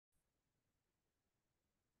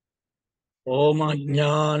ओम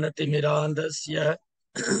ज्ञानतिमिरान्धस्य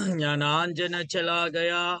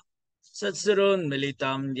ज्ञानाञ्जनशलाकया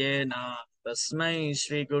सत्सरोन्मिलितं येन तस्मै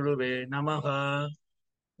श्रीगुरुवे नमः।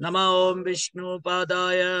 नमो ओं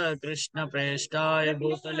विष्णुपादाय कृष्णप्रेष्ठाय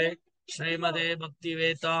भूतले श्रीमते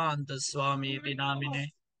भक्तिवेदान्त स्वामीति नामिने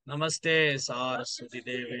नमस्ते सारस्वती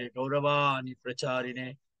देवे गौरवाणी प्रचारिणे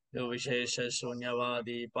विशेष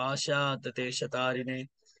शून्यवादी पाश्चात्य देशतारिणे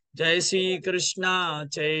जय श्री कृष्णा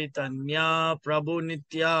चैतन्य प्रभु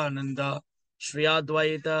नित्यानंद श्री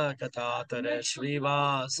अद्वैत कथातर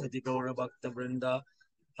श्रीवासदि गौर भक्त वृंद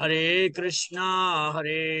हरे कृष्णा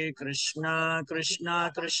कृष्णा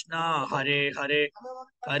कृष्णा हरे हरे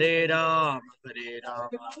हरे राम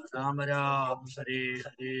राम राम हरे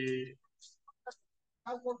हरे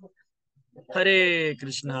हरे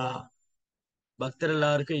कृष्णा பக்தர்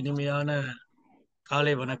எல்லாருக்கும் இனிமையான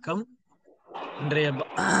காலை வணக்கம். இன்றைய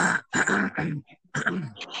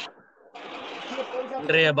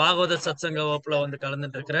பாகவத சத்சங்க வகுப்புல வந்து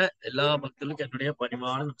கலந்துட்டு இருக்கிற எல்லா பக்தர்களுக்கும் என்னுடைய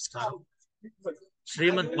பணிவான நமஸ்காரம்.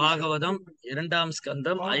 ஸ்ரீமத் பாகவதம் 2ஆம்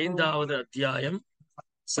ஸ்கந்தம் 5வது அத்தியாயம்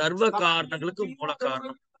சர்வ காரணங்களுக்கு மூல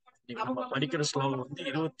காரணம். இன்னைக்கு நம்ம படிக்கிற ஸ்லோகம் வந்து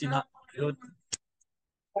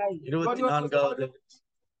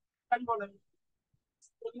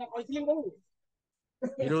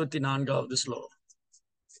 24வது ஸ்லோகம்.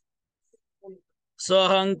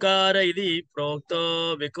 स्वहंकार इति प्रोक्तो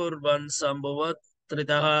विकुर्वन्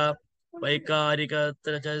संभवत्रितः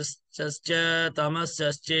वैकारिकत्रचश्च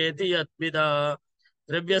तमश्चेति यद्विदा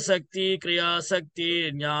द्रव्यशक्ति क्रियाशक्ति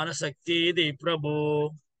ज्ञानशक्ति इति प्रभु.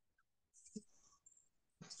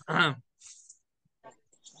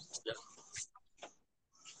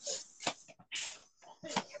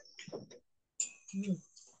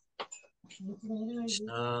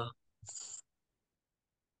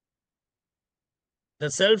 The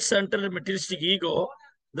self-centered materialistic ego,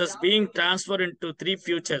 thus being transferred into three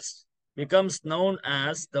futures, becomes known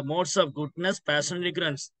as the modes of goodness, passion, and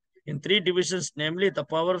ignorance in three divisions, namely the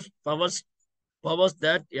powers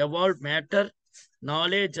that evolve matter,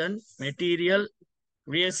 knowledge, and material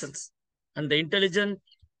creations, and the intelligence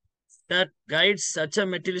that guides such a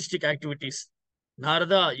materialistic activities.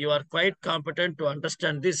 Narada, you are quite competent to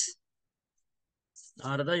understand this.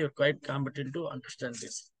 Narada, you are quite competent to understand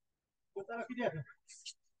this.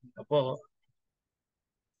 அப்போ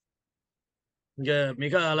இங்க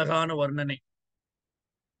மிக அழகான வர்ணனை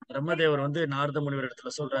பிரம்மதேவர் வந்து நாரத முனிவர்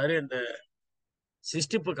இடத்துல சொல்றாரு. இந்த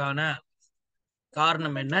சிருஷ்டிப்புக்கான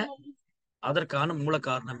காரணம் என்ன, அதற்கான மூல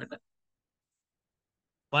காரணம் என்ன,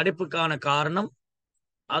 படைப்புக்கான காரணம்,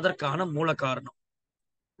 அதற்கான மூல காரணம்.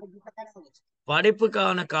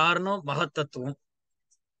 படைப்புக்கான காரணம் மகத்தத்துவம்.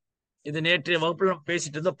 இது நேற்றைய வகுப்புல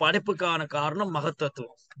பேசிட்டு இருந்த படைப்புக்கான காரணம்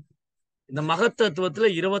மகத்தத்துவம். இந்த மகத்தத்துவத்துல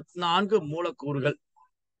 24 மூலக்கூறுகள்,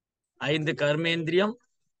 5 கர்மேந்திரியம்,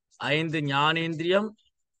 5 ஞானேந்திரியம்,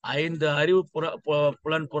 5 அறிவு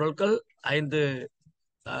புலன் பொருட்கள், 5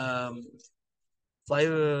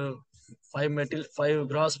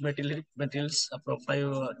 கிராஸ் மெட்டீரியல்ஸ், அப்புறம்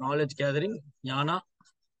 5 நாலேஜ் கேதரிங்,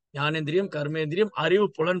 ஞானேந்திரியம், கர்மேந்திரியம், அறிவு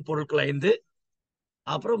புலன் பொருட்கள் 5,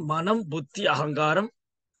 அப்புறம் மனம், புத்தி, அகங்காரம்,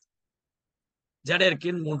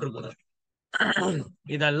 ஜடர்க்கின் 3 குணம்.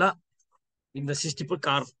 இதெல்லாம் இந்த சிருஷ்டிப்பு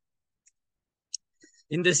காரணம்.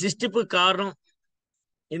 இந்த சிருஷ்டிப்பு காரணம்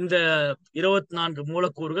இந்த 24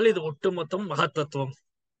 மூலக்கூறுகள். இது ஒட்டுமொத்தம் மகத்தத்துவம்.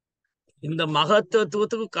 இந்த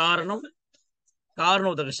மகத்தத்துவத்துக்கு காரணம்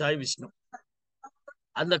காரணோதகசாய் விஷ்ணு.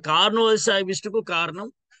 அந்த காரணோதகசாய் விஷ்ணுக்கு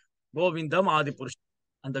காரணம் கோவிந்தம் ஆதி புருஷன்.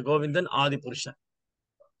 அந்த கோவிந்தன் ஆதி புருஷன்.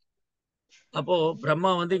 அப்போ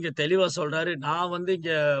பிரம்மா வந்து இங்க தெளிவா சொல்றாரு, நான் வந்து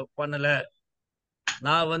இங்க பண்ணல,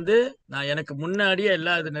 நான் எனக்கு முன்னாடியே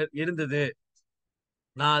எல்லாம் இது இருந்தது,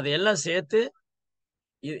 நான் அதையெல்லாம் சேர்த்து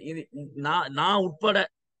நான் உட்பட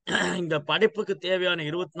இந்த படைப்புக்கு தேவையான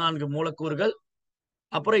 24 மூலக்கூறுகள்,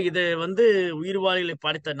 அப்புறம் இதை வந்து உயிர்வாளிகளை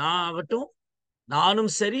படைத்த நான் ஆகட்டும்,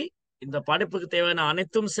 நானும் சரி, இந்த படைப்புக்கு தேவையான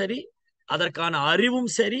அனைத்தும் சரி, அதற்கான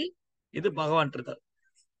அறிவும் சரி, இது பகவான் இருக்கார்.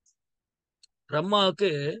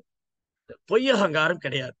 பிரம்மாவுக்கு பொய் அகங்காரம்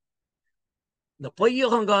கிடையாது. இந்த பொய்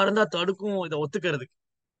அகங்காரம் தான் தடுக்கும் இதை ஒத்துக்கிறதுக்கு.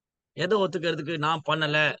 எதை ஒத்துக்கிறதுக்கு? நான்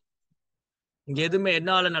பண்ணல, இங்க எதுவுமே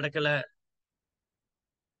என்னால நடக்கல.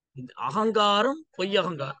 அகங்காரம், பொய்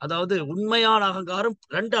அகங்காரம், அதாவது உண்மையான அகங்காரம்.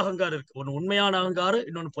 2 அகங்காரம் இருக்கு. ஒண்ணு உண்மையான அகங்காரம்,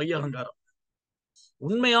 இன்னொன்னு பொய் அகங்காரம்.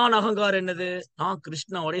 உண்மையான அகங்காரம் என்னது? நான்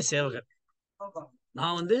கிருஷ்ணாவுடைய சேவகன்,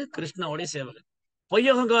 நான் வந்து கிருஷ்ணாவுடைய சேவகன்.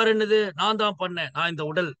 பொய் அகங்காரம் என்னது? நான் தான் பண்ணேன், நான்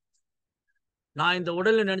இந்த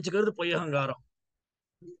உடல் நினைச்சுக்கிறது பொய் அகங்காரம்.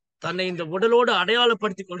 தன்னை இந்த உடலோடு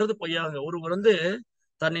அடையாளப்படுத்திக் கொள்றது பொய் அகங்காரம். ஒருவர் வந்து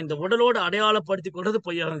தன்னை இந்த உடலோடு அடையாளப்படுத்திக் கொள்றது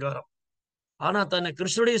பொய் அகங்காரம். ஆனா தன்னை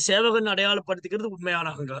கிருஷ்ணனுடைய சேவகன் அடையாளப்படுத்திக்கிறது உண்மையான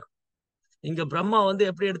அகங்காரம். இங்க பிரம்மா வந்து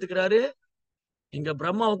எப்படி எடுத்துக்கிறாரு? இங்க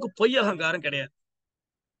பிரம்மாவுக்கு பொய் அகங்காரம் கிடையாது.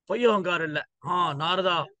 பொய் அகங்காரம் இல்ல.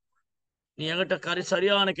 நாரதா, நீ என்கிட்ட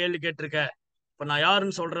சரியான கேள்வி கேட்டிருக்க. இப்ப நான்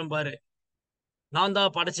யாருன்னு சொல்றேன் பாரு. நான்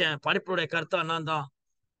தான் படைச்சேன், படைப்புடைய கர்த்தா நான் தான்,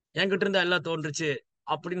 என்கிட்ட இருந்தா எல்லாம் தோன்றுச்சு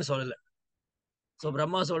அப்படின்னு சொல்லல. சோ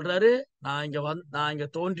பிரம்மா சொல்றாரு, நான் இங்க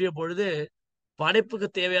தோன்றிய பொழுது படைப்புக்கு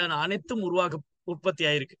தேவையான அனைத்தும் உற்பத்தி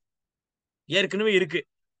ஆயிருக்கு, ஏற்கனவே இருக்கு.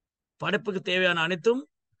 படைப்புக்கு தேவையான அனைத்தும்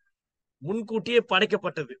முன்கூட்டியே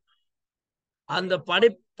படைக்கப்பட்டது. அந்த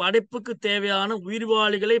படைப்புக்கு தேவையான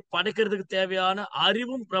உயிர்வாளிகளை படைக்கிறதுக்கு தேவையான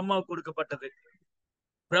அறிவும் பிரம்மாவுக்கு கொடுக்கப்பட்டது.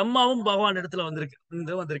 பிரம்மாவும் பகவான் இடத்துல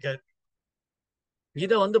வந்திருக்காரு.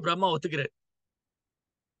 இத வந்து பிரம்மா ஒத்துக்கிறார்.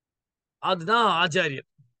 அதுதான் ஆச்சாரியர்.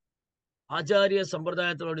 ஆச்சாரிய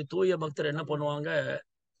சம்பிரதாயத்தினுடைய தூய பக்தர் என்ன பண்ணுவாங்க?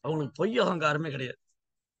 அவங்களுக்கு பொய் அகங்காரமே கிடையாது.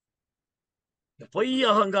 பொய்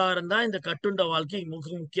அகங்காரம் தான் இந்த கட்டுண்ட வாழ்க்கை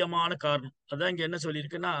முக்கியமான காரணம். அதான் இங்க என்ன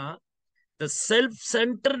சொல்லியிருக்குன்னா, the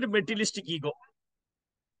self-centered materialistic ego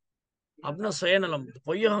அப்படின்னா சுயநலம்.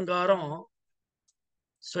 பொய் அகங்காரம்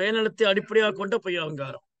சுயநலத்தை அடிப்படையாக கொண்ட பொய்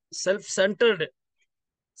அகங்காரம். செல்ஃப்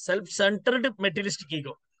சென்டர்டு மெட்டீரியலிஸ்டிக்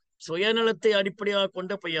ஈகோ, சுயநலத்தை அடிப்படையாக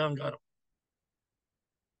கொண்ட பொய் அகங்காரம்.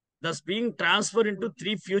 thus being transferred into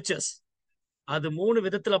 3 futures. அது 3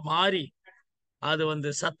 விதத்துல மாறி, அது வந்து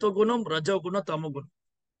சத்துவகுணம், ரஜோகுணம், தமகுணம்.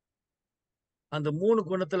 அந்த 3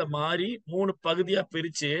 குணத்துல மாறி 3 பகுதியா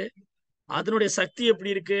பிரிச்சு, அதனுடைய சக்தி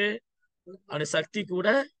எப்படி இருக்கு? அந்த சக்தி கூட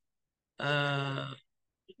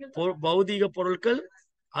பௌதீக பொருட்கள்,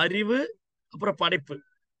 அறிவு, அப்புறம் படைப்பு,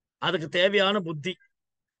 அதுக்கு தேவையான புத்தி,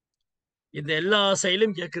 இந்த எல்லா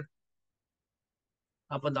செயலும் கேக்குது.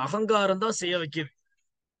 அப்ப அந்த அகங்காரம் தான் செய்ய வைக்குது.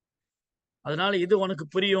 அதனால இது உனக்கு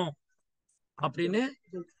புரியும் அப்படின்னு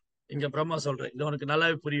இங்க பிரம்மா சொல்றேன். இது உனக்கு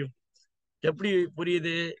நல்லாவே புரியும். எப்படி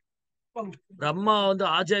புரியுது? பிரம்மா வந்து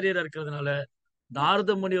ஆச்சாரியரா இருக்கிறதுனால,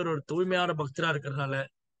 நாரத முனிவர் ஒரு தூய்மையான பக்தரா இருக்கிறதுனால,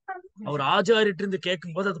 அவர் ஆச்சாரிட்டு இருந்து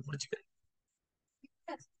கேட்கும் போது அதை புரிச்சுக்கிறேன்.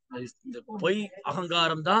 இந்த பொய்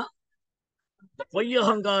அகங்காரம் தான்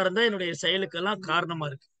என்னுடைய செயலுக்கெல்லாம் காரணமா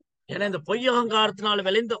இருக்கு. ஏன்னா இந்த பொய் அகங்காரத்தினால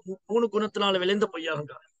விளைந்த 3 குணத்தினால விளைந்த பொய்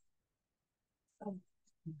அகங்காரம்,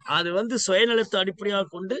 அது வந்து சுயநலத்தை அடிப்படையாக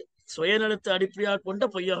கொண்ட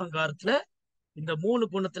பொய் அகங்காரத்துல இந்த 3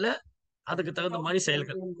 குணத்துல அதுக்கு தகுந்த மாதிரி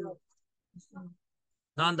செயல்கள்.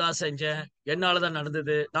 நான் தான் செஞ்சேன், என்னாலதான்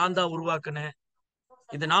நடந்தது, நான் தான் உருவாக்குனேன்,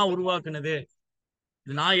 இது நான் உருவாக்குனது,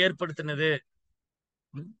 இது நான் ஏற்படுத்தினது.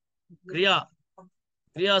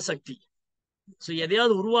 கிரியா சக்தி.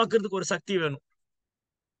 எதையாவது உருவாக்குறதுக்கு ஒரு சக்தி வேணும்.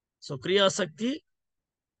 கிரியா சக்தி,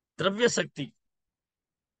 திரவிய சக்தி,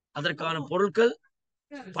 அதற்கான பொருட்கள்,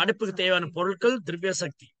 படைப்புக்கு தேவையான பொருட்கள் திரவிய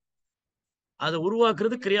சக்தி, அதை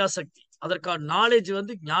உருவாக்குறது கிரியா சக்தி, அதற்கான நாலேஜ்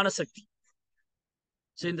வந்து ஞான சக்தி.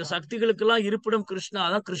 இந்த சக்திகளுக்கெல்லாம் இருப்பிடம் கிருஷ்ணா.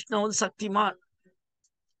 அதான் கிருஷ்ணா வந்து சக்திமான்.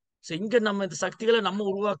 இங்க நம்ம இந்த சக்திகளை நம்ம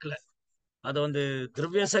உருவாக்கல. அது வந்து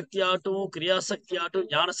திரவிய சக்தி ஆகட்டும், கிரியா சக்தி ஆகட்டும்,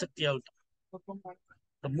 ஞான சக்தி ஆகட்டும்,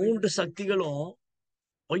 இந்த 3 சக்திகளும்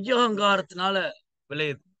பொய்யகங்காரத்தினால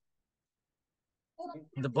விளையுது.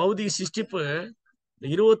 இந்த பௌதிக சிருஷ்டிப்பு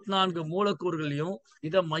 24 மூலக்கூறுகளையும்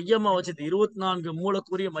இதை மையமா வச்சு, 24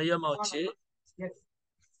 மூலக்கூறையும் மையமா வச்சு,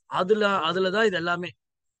 அதுலதான் இது எல்லாமே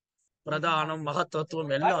பிரதானம்,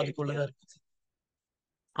 மகத்துவம் எல்லாம் அதுக்குள்ளதான் இருக்கு.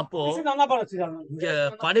 அப்போ இங்க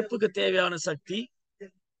படைப்புக்கு தேவையான சக்தி,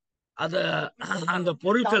 அந்த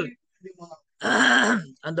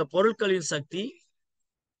பொருட்களின் சக்தி,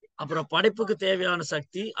 அப்புறம் படைப்புக்கு தேவையான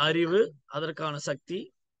சக்தி, அறிவு, அதற்கான சக்தி,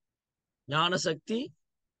 ஞான சக்தி,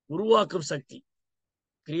 உருவாக்கும் சக்தி,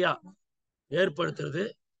 கிரியா ஏற்படுத்துறது,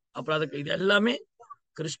 அப்புறம் அதுக்கு இது எல்லாமே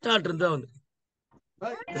கிருஷ்ணாட்டு இருந்தா வந்து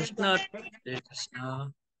கிருஷ்ணா.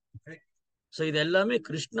 இது எல்லாமே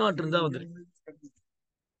கிருஷ்ணாட்டு இருந்தா வந்துருக்கு.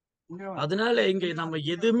 அதனால இங்க நம்ம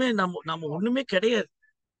எதுவுமே நம்ம ஒண்ணுமே கிடையாது.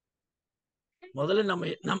 முதல்ல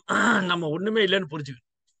நம்ம ஒண்ணுமே இல்லைன்னு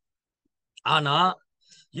புரிஞ்சுக்கணும். ஆனா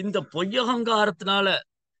இந்த பொய்யகங்காரத்தினால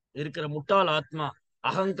இருக்கிற முட்டாள் ஆத்மா,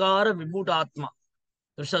 அகங்கார விமூட ஆத்மா,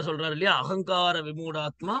 கிருஷ்ணா சொல்றாரு இல்லையா, அகங்கார விமூட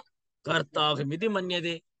ஆத்மா கர்த்தாக மிதி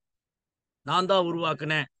மன்னியதே, நான் தான்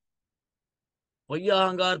உருவாக்குனேன். பொய்ய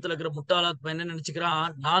அகங்காரத்துல இருக்கிற முட்டாள் ஆத்மா என்ன நினைச்சுக்கிறான்?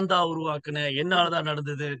 நான் தான் உருவாக்குனேன், என்னாலதான்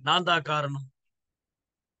நடந்தது, நான் தான் காரணம்.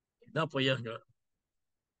 இதுதான் பொய்யகங்காரம்.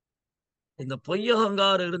 இந்த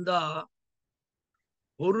பொய்யகங்காரம் இருந்தா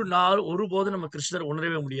ஒரு நாள் ஒருபோது நம்ம கிருஷ்ணர்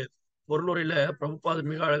உணரவே முடியாது. பொருளுரையில பிரபுபாதர்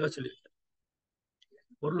மிக அழகா சொல்லியிருக்கார்.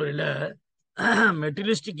 பொருளுரையில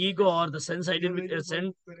materialistic ego or the sense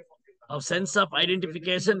of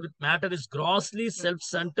identification with matter is grossly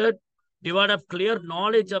self-centered, devoid of clear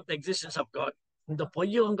knowledge of the existence of God. இந்த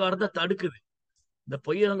பொய்யகங்காரம் தான் தடுக்குது. இந்த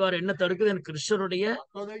பொய்யகங்காரம் என்ன தடுக்குது?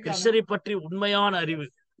 கிருஷ்ணரை பற்றி உண்மையான அறிவு,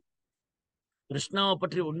 கிருஷ்ணாவை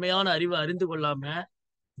பற்றி உண்மையான அறிவை அறிந்து கொள்ளாம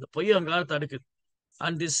இந்த பொய் அகங்காரம் தடுக்குது.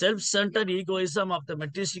 And the self-centered egoism of the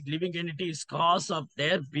materialistic living entity is cause of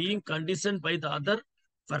their being conditioned by the other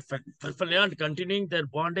perfectly and continuing their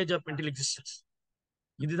bondage of mental existence.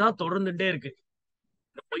 இதுதான் தொடர்ந்துட்டே இருக்கு.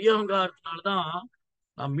 இந்த பொய் அகங்காரத்தினால்தான்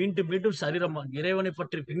நாம் மீண்டும் மீண்டும் சரீரம் இறைவனை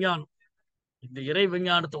பற்றி விஞ்ஞானம், இந்த இறை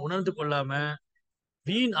விஞ்ஞானத்தை உணர்ந்து கொள்ளாம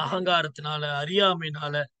வீண் அகங்காரத்தினால,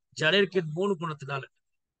 அறியாமையினால, ஜடேர்க்கின் 3 குணத்தினால,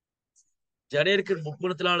 ஜடேர்க்கின்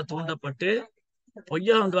முக்குணத்தினால தூண்டப்பட்டு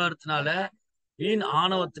பொய் அகங்காரத்தினால, வீண்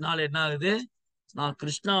ஆணவத்தினால என்ன ஆகுது? நான்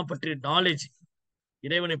கிருஷ்ணா பற்றிய நாலேஜ்,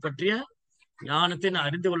 இறைவனை பற்றிய ஞானத்தை நான்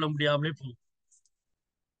அறிந்து கொள்ள முடியாமலே போகும்.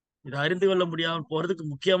 இதை அறிந்து கொள்ள முடியாமல் போறதுக்கு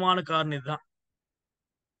முக்கியமான காரணம் இதுதான்.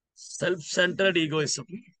 Self centred egoism,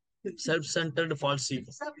 self centred falls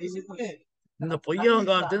ego. இந்த பொய்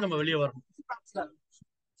அகங்காரத்துல நம்ம வெளியே வரணும்.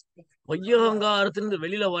 பொய் அகங்காரத்திலிருந்து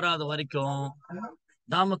வெளியில வராத வரைக்கும்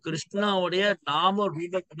நாம கிருஷ்ணாவுடைய நாம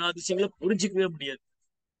ரூப குணாதிசயங்களை புரிஞ்சிக்கவே முடியாது.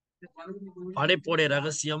 படைப்போடைய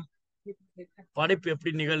ரகசியம், படைப்பு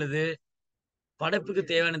எப்படி நிகழுது, படைப்புக்கு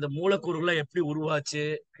தேவையான இந்த மூலக்கூறுகளை எப்படி உருவாச்சு,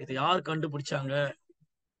 இதை யார் கண்டுபிடிச்சாங்க,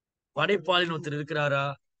 படைப்பாளின் ஒருத்தர் இருக்கிறாரா,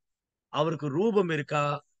 அவருக்கு ரூபம் இருக்கா,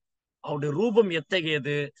 அவருடைய ரூபம்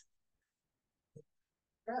எத்தகையது,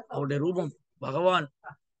 அவருடைய ரூபம் பகவான்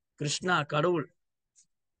கிருஷ்ணா கடவுள்,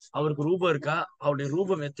 அவருக்கு ரூபம் இருக்கா, அவருடைய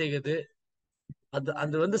ரூபம் எத்தகையது,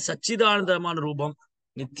 அது சச்சிதானந்தமான ரூபம்,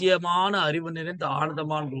 நித்தியமான அறிவு நிறைந்த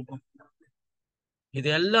ஆனந்தமான ரூபம்.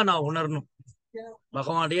 இதெல்லாம் நான் உணரணும்.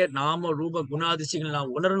 பகவானுடைய நாம ரூப குணாதிசயங்கள்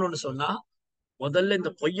நான் உணரணும்னு சொன்னா முதல்ல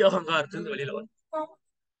இந்த பொய் அகங்காரத்திலிருந்து வெளியில வரும்.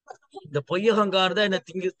 இந்த பொய் அகங்காரம் தான் என்ன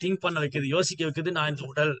திங்க் பண்ண வைக்குது, யோசிக்க வைக்குது. நான் இந்த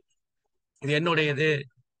உடல் இது என்னுடையது,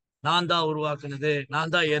 நான் தான் உருவாக்குனது,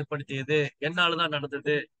 நான் தான் ஏற்படுத்தியது, என்னாலதான்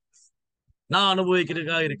நடந்தது, நான்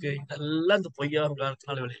அனுபவிக்கிறதுக்காக இருக்கு. இதெல்லாம் இந்த பொய்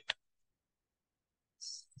அகங்காரத்தினால வெளியே.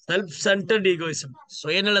 செல்ஃப் சென்டர்ட் ஈகோயிசம்,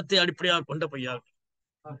 சுயநலத்தை அடிப்படையாக கொண்ட பொய்யாகும்.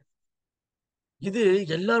 இது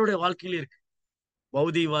எல்லாருடைய வாழ்க்கையிலும் இருக்கு.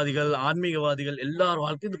 பௌதிகவாதிகள், ஆன்மீகவாதிகள் எல்லார்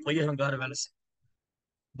வாழ்க்கையும் இந்த பொய் அகங்காரம் வேலை செய்யும்.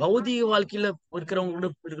 பௌதிக வாழ்க்கையில இருக்கிறவங்க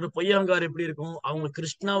இருக்கிற பொய் அகங்காரம் எப்படி இருக்கும்? அவங்க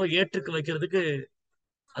கிருஷ்ணாவை ஏற்றுக்க வைக்கிறதுக்கு,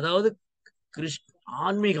 அதாவது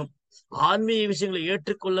ஆன்மீக விஷயங்களை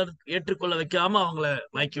ஏற்றுக்கொள்ள வைக்காம அவங்கள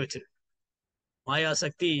மயக்கி வச்சிருக்கு மாயா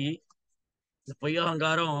சக்தி. இந்த பொய்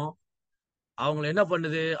அகங்காரம் அவங்களை என்ன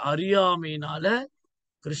பண்ணுது? அறியாமையினால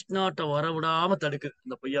கிருஷ்ணாட்ட வரவிடாம தடுக்குது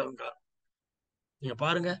இந்த பொய் அகங்காரம். நீங்க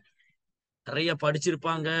பாருங்க, நிறைய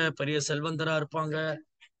படிச்சிருப்பாங்க, பெரிய செல்வந்தரா இருப்பாங்க,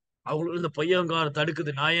 அவங்களுக்கு இந்த பொய் அகங்காரம்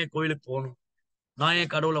தடுக்குது. நான் ஏன் கோயிலுக்கு போகணும், நான்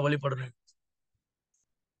ஏன் கடவுளை வழிபடணும்.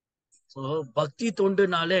 பக்தி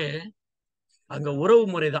தொண்டுனாலே அங்க உறவு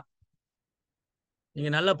முறைதான். நீங்க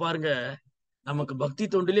நல்லா பாருங்க, நமக்கு பக்தி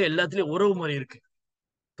தொண்டிலே எல்லாத்துலயும் உறவு முறை இருக்கு.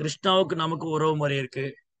 கிருஷ்ணாவுக்கு நமக்கு உறவு முறை இருக்கு,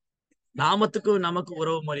 நாமத்துக்கும் நமக்கு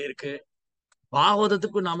உறவு முறை இருக்கு,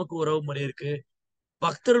 பாகவதத்துக்கும் நமக்கு உறவு முறை இருக்கு,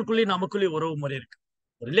 பக்தர்களுக்குள்ளேயும் நமக்குள்ளேயும் உறவு முறை இருக்கு,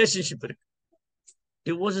 ரிலேஷன்ஷிப் இருக்கு.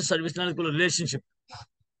 Divorce சர்வீஸ்னால relationship.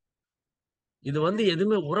 இது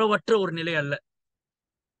எதுவுமே உறவற்ற ஒரு நிலை அல்ல.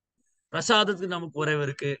 பிரசாதத்துக்கு நமக்கு உறவு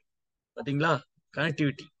இருக்கு, பாத்தீங்களா,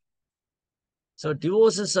 கனெக்டிவிட்டி.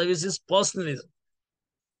 Divorce service is பர்சனலிசம்.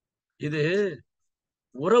 இது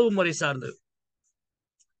உறவு முறை சார்ந்தது.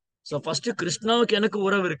 ஃபர்ஸ்ட் கிருஷ்ணாவுக்கு எனக்கு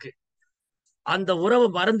உறவு இருக்கு, அந்த உறவை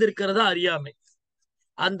மறந்து இருக்கிறதா அறியாமை,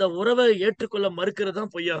 அந்த உறவை ஏற்றுக்கொள்ள மறுக்கிறது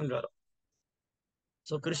தான் பொய் அகங்காரம்.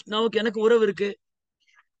 கிருஷ்ணாவுக்கு எனக்கு உறவு இருக்கு,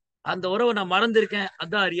 அந்த உறவை நான் மறந்திருக்கேன்,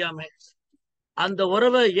 அதான் அறியாமை. அந்த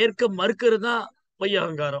உறவை ஏற்க மறுக்கிறது தான் பொய்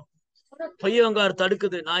அகங்காரம். பொய் அகங்காரம்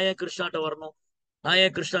தடுக்குது. நான் ஏன் கிருஷ்ணாட்ட வரணும், நான்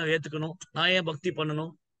ஏன் கிருஷ்ணாவை ஏத்துக்கணும், நான் ஏன் பக்தி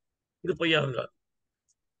பண்ணணும், இது பொய் அகங்காரம்.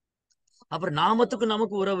 அப்புறம் நாமத்துக்கும்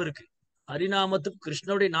நமக்கு உறவு இருக்கு, ஹரிநாமத்துக்கும்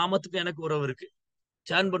கிருஷ்ணனுடைய நாமத்துக்கும் எனக்கு உறவு இருக்கு.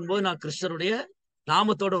 சான் பண்ணும்போது நான் கிருஷ்ணருடைய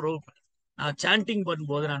நாமத்தோட உறவு கொள்றேன். நான் சாண்டிங்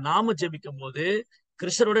பண்ணும்போது, நான் நாம ஜெபிக்கும் போது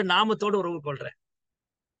கிருஷ்ணருடைய நாமத்தோட உறவு கொள்றேன்.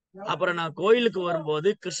 அப்புறம் நான் கோயிலுக்கு வரும்போது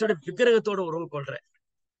கிருஷ்ணருடைய விக்கிரகத்தோட உறவு கொள்றேன்.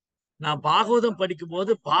 நான் பாகவதம் படிக்கும்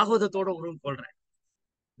போது பாகவதத்தோட உறவு கொள்றேன்.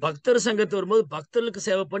 பக்தர் சங்கத்து வரும்போது பக்தர்களுக்கு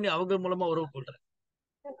சேவை பண்ணி அவங்க மூலமா உறவு கொள்றேன்.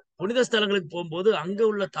 புனித ஸ்தலங்களுக்கு போகும்போது அங்க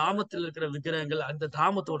உள்ள தாமத்தில் இருக்கிற விக்கிரகங்கள், அந்த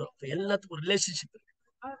தாமத்தோட எல்லாத்துக்கும் ரிலேஷன்ஷிப் இருக்கு,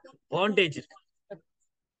 பாண்டேஜ் இருக்கு,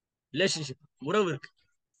 ரிலேஷன்ஷிப் உறவு இருக்கு.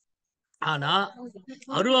 ஆனா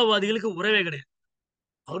அருவவாதிகளுக்கு உறவே கிடையாது.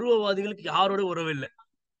 அருவவாதிகளுக்கு யாரோட உறவு இல்லை.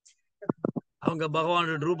 அவங்க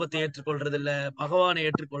பகவானோட ரூபத்தை ஏற்றுக்கொள்றது இல்ல, பகவானை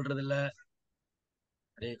ஏற்றுக்கொள்றது இல்ல.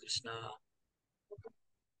 ஹரே கிருஷ்ணா.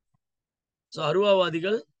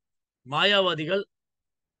 அருவவாதிகள், மாயாவாதிகள்,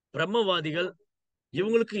 பிரம்மவாதிகள்,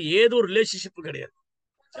 இவங்களுக்கு ஏதோ ஒரு ரிலேஷன்ஷிப் கிடையாது,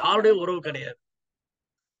 யாருடைய உறவு கிடையாது.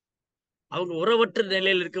 அவங்க உறவற்ற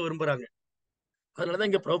நிலையில இருக்க விரும்புறாங்க. அதனாலதான்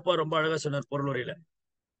இங்க பிரபுபா ரொம்ப அழகா சொன்னார் பொருளுரையில.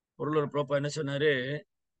 பொருளுரை பிரபுபா என்ன சொன்னாரு?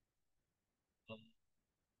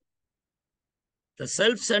 The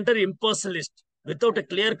self-centered impersonalist, without a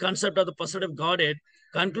clear concept of the personhood of Godhead,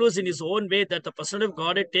 concludes in his own way that the personhood of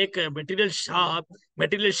Godhead take a material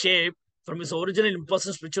shape from his original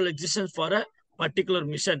impersonal spiritual existence for a particular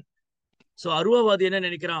mission. So அருவவாதி என்ன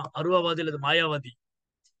நினைக்கிறான்? அருவவாதி அல்லது மாயாவாதி,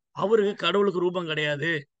 அவருக்கு கடவுளுக்கு ரூபம்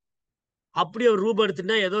கிடையாது. அப்படி ஒரு ரூபம்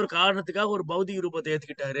எடுத்துட்டா ஏதோ ஒரு காரணத்துக்காக ஒரு பௌதிக ரூபத்தை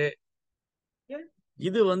ஏத்துக்கிட்டாரு.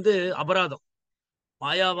 இது அபராதம்.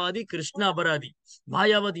 மாயாவாதி கிருஷ்ண அபராதி.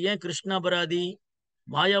 மாயாவாதி ஏன் கிருஷ்ண அபராதி?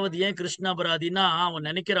 மாயாவதி ஏன் கிருஷ்ண அபராதினா, அவன்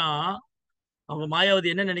நினைக்கிறான், அவங்க மாயாவதி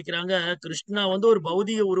என்ன நினைக்கிறாங்க, கிருஷ்ணா ஒரு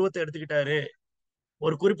பௌதிக உருவத்தை எடுத்துக்கிட்டாரு,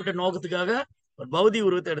 ஒரு குறிப்பிட்ட நோக்கத்துக்காக ஒரு பௌதிக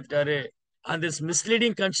உருவத்தை எடுத்துட்டாரு. And this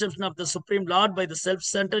misleading conception of the Supreme Lord by the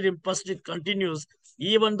self-centered impostor continues,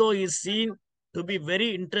 even though he is seen to be very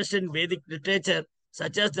interested in Vedic literature,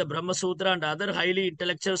 such as the Brahma Sutra and other highly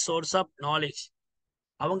intellectual source of knowledge.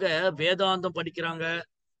 அவங்க வேதாந்தம் படிக்கிறாங்க,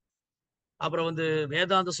 அப்புறம்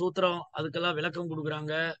வேதாந்த சூத்திரம் அதுக்கெல்லாம் விளக்கம்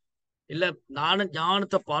கொடுக்குறாங்க, இல்ல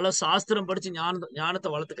ஞானத்தை பல சாஸ்திரம் படிச்சு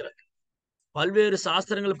ஞானத்தை வளர்த்துக்கிறாங்க. பல்வேறு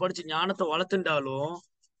சாஸ்திரங்களை படிச்சு ஞானத்தை வளர்த்துட்டாலும்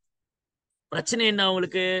பிரச்சனை என்ன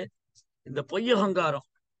அவங்களுக்கு? இந்த பொய்யகங்காரம்.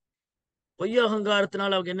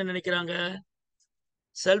 பொய்யகங்காரத்தினால அவங்க என்ன நினைக்கிறாங்க?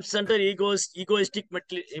 Self centre egoistic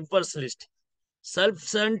இம்பர்சனலிஸ்ட். Self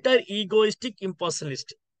centre egoistic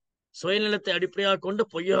இம்பர்சனலிஸ்ட், சுயநலத்தை அடிப்படையாக கொண்டு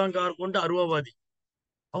பொய்யகங்காரம் கொண்டு அருவவாதி.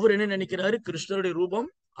 அவர் என்ன நினைக்கிறாரு? கிருஷ்ணருடைய ரூபம்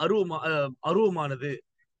அருவமானது.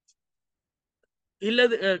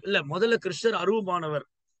 இல்ல முதல்ல கிருஷ்ணர் அருவமானவர்,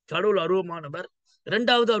 கடவுள் அருவமானவர்.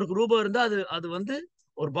 இரண்டாவது அவருக்கு ரூபம் இருந்தா அது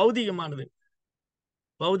ஒரு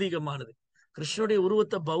பௌதிகமானது. கிருஷ்ணனுடைய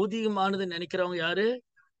உருவத்தை பௌதிகமானது நினைக்கிறவங்க யாரு?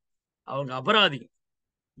 அவங்க அபராதி,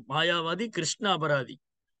 மாயாவாதி, கிருஷ்ண அபராதி.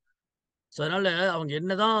 அதனால அவங்க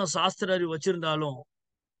என்னதான் சாஸ்திர அறிவு வச்சிருந்தாலும்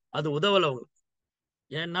அது உதவல அவங்க.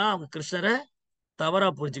 ஏன்னா அவங்க கிருஷ்ணரை தவறா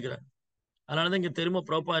புரிஞ்சுக்கிறாங்க. அதனாலதான் இங்க திரும்ப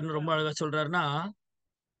பிரபுபாதர் ரொம்ப அழகா சொல்றாருன்னா,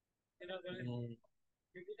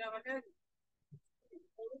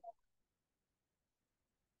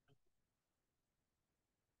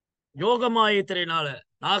 யோகமாயத்தினால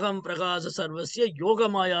நாகம் பிரகாச சர்வசிய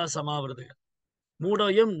யோகமாயா சமாவிரது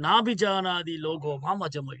மூடோயம் நாபிஜானாதி லோகோமாம்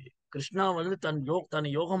அஜமகி. கிருஷ்ணா தன்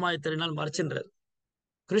யோகமாயத்தினால் மறைச்சுன்றார்.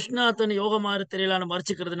 கிருஷ்ணா தன் யோகமாயத்தினால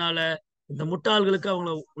மறைச்சுக்கிறதுனால இந்த முட்டாள்களுக்கு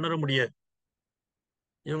அவங்கள உணர முடியாது.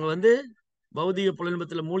 இவங்க பௌதிக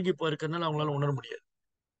புலன்பத்துல மூழ்கி போயிருக்கிறதுனால அவங்களால உணர முடியாது.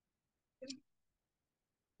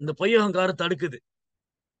 இந்த பொய்யகங்காரம் தடுக்குது.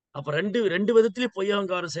 அப்ப ரெண்டு விதத்திலயும்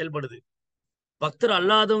பொய்யகங்காரம் செயல்படுது. பக்தர்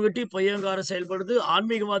அல்லாதவங்ககிட்டயும் பொய்யகங்காரம் செயல்படுது,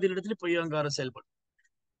 ஆன்மீகவாதிகளிடத்திலயும் பொய்யகங்காரம் செயல்படுது.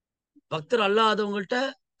 பக்தர் அல்லாதவங்கள்ட்ட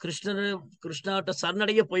கிருஷ்ணாட்ட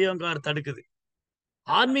சரணடைய பொய்யகங்காரம் தடுக்குது.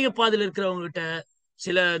 ஆன்மீக பாதையில் இருக்கிறவங்க கிட்ட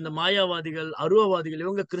சில இந்த மாயாவாதிகள், அருவவாதிகள்,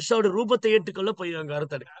 இவங்க கிருஷ்ணாவோட ரூபத்தை ஏற்றுக்கொள்ள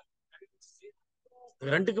பொய்யகங்காரம் தடுக்குது.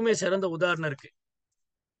 ரெண்டுக்குமே சிறந்த உதாரணம் இருக்கு.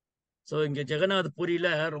 சோ இங்க ஜெகநாத் பூரியில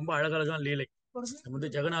ரொம்ப அழகழகான லீலை.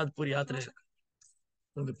 ஜெகநாத் பூரி யாத்திரை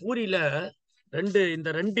இருக்கு. பூரியில இந்த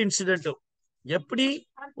ரெண்டு இன்சிடென்ட்டும் எப்படி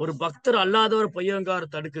ஒரு பக்தர் அல்லாதவர்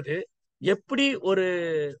பொய்யகங்காரம் தடுக்குது, எப்படி ஒரு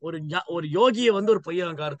யோகியை ஒரு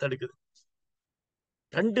பொய்யகங்காரம் தடுக்குது.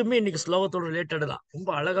 ரெண்டுமே இன்னைக்கு ஸ்லோகத்தோட ரிலேட்டட் தான். ரொம்ப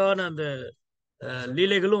அழகான அந்த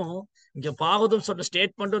லீலைகளும் இங்க பாகவதம் சொன்ன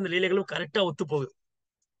ஸ்டேட்மெண்ட்டும் அந்த லீலைகளும் கரெக்டா ஒத்து போகுது.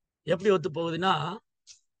 எப்படி ஒத்து போகுதுன்னா,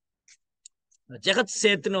 ஜெகத்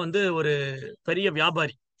சேத்துன்னு ஒரு பெரிய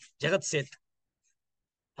வியாபாரி, ஜெகத் சேத்.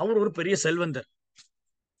 அவர் ஒரு பெரிய செல்வந்தர்.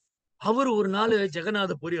 அவர் ஒரு நாள்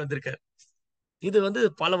ஜெகநாத பூரி வந்திருக்காரு. இது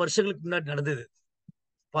பல வருஷங்களுக்கு முன்னாடி நடந்தது.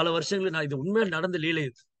 பல வருஷங்களுக்கு இது உண்மையில் நடந்த லீலை.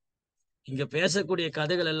 இது இங்க பேசக்கூடிய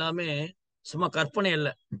கதைகள் எல்லாமே சும்மா கற்பனை அல்ல,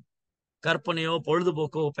 கற்பனையோ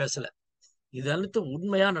பொழுதுபோக்கோ பேசல. இது அனைத்து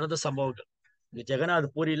உண்மையா நடந்த சம்பவங்கள். இங்க ஜெகநாத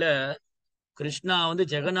பூரியில கிருஷ்ணா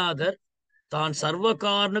ஜெகநாதர் தான் சர்வ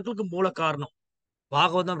காரணங்களுக்கு மூல காரணம்.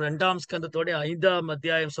 பாகவதம் 2ஆம் ஸ்கந்தத்தோட 5ஆம்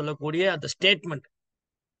அத்தியாயம் சொல்லக்கூடிய அந்த ஸ்டேட்மெண்ட்,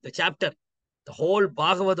 இந்த chapter, whole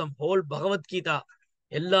Bhagavatam, whole Bhagavad Gita,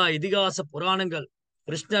 எல்லா இதிகாச புராணங்கள்,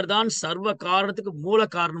 கிருஷ்ணர் தான் சர்வ காரணத்துக்கு மூல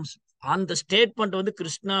காரணம். அந்த ஸ்டேட்மெண்ட்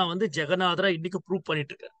கிருஷ்ணா ஜெகநாதரா இன்னைக்கு ப்ரூவ்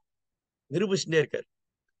பண்ணிட்டு இருக்காரு, நிரூபிச்சுட்டே இருக்காரு.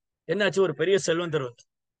 என்னாச்சு? ஒரு பெரிய செல்வந்தர்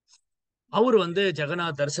அவரு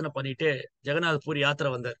ஜெகநாத் தரிசனம் பண்ணிட்டு ஜெகநாதபுரி யாத்திரை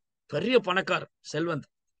வந்தார். பெரிய பணக்காரர்,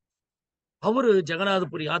 செல்வந்தர். அவரு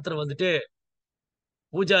ஜெகநாதபுரி யாத்திரை வந்துட்டு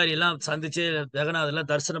பூஜாரி எல்லாம் சந்திச்சு ஜெகநாத் எல்லாம்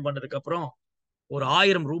தரிசனம் பண்ணதுக்கு அப்புறம் ஒரு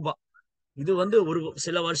 1000 ரூபாய், இது ஒரு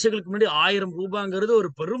சில வருஷங்களுக்கு முன்னாடி 1000 ரூபாங்கிறது ஒரு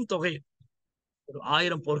பெரும் தொகை. ஒரு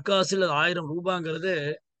 1000 பொற்காசு, 1000 ரூபாங்கிறது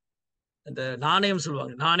இந்த நாணயம்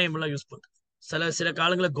சொல்லுவாங்க, நாணயம் எல்லாம் யூஸ் பண்றது. சில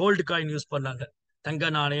காலங்களில் கோல்டு காயின் யூஸ் பண்ணாங்க, தங்க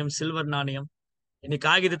நாணயம், சில்வர் நாணயம். இன்னைக்கு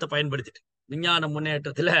காகிதத்தை பயன்படுத்திட்டு விஞ்ஞான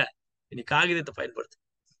முன்னேற்றத்துல இன்னைக்கு காகிதத்தை பயன்படுத்து.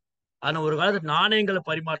 ஆனா ஒரு காலத்துல நாணயங்களை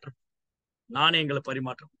பரிமாற்றம்.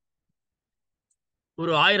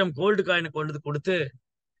 ஒரு 1000 கோல்டு காயினை கொண்டு வந்து கொடுத்து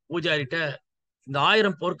பூஜாரிட்ட இந்த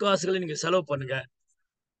 1000 பொற்காசுகளை நீங்க செலவு பண்ணுங்க.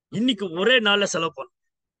 இன்னைக்கு ஒரே நாள்ல செலவு பண்ணும்.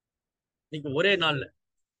 இன்னைக்கு ஒரே நாள்ல.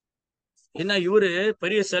 ஏன்னா இவரு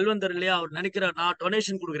பெரிய செல்வந்தர் இல்லையா? அவர் நினைக்கிறார், நான்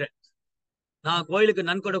டொனேஷன் கொடுக்குறேன், நான் கோயிலுக்கு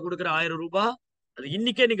நன்கொடை கொடுக்குற 1000 ரூபாய் அது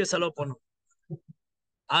இன்னைக்கே நீங்க செலவு பண்ணும்.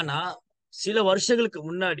 ஆனா சில வருஷங்களுக்கு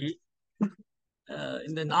முன்னாடி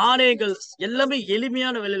இந்த நாணயங்கள் எல்லாமே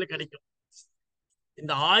எளிமையான விலையில கிடைக்கும்.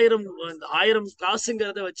 இந்த 1000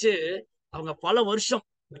 காசுங்கிறத வச்சு அவங்க பல வருஷம்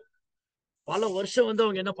வந்து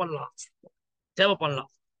அவங்க என்ன பண்ணலாம், சேவை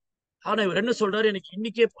பண்ணலாம். ஆனா இவர் என்ன சொல்றாரு, எனக்கு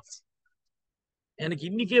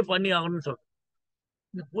இன்னைக்கே பண்ணி ஆகணும்னு சொல்ற.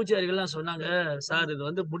 இந்த பூஜாரிகள்லாம் சொன்னாங்க, சார் இது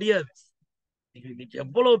வந்து முடியாது. இன்னைக்கு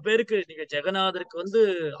எவ்வளவு பேருக்கு நீங்க ஜெகநாதருக்கு வந்து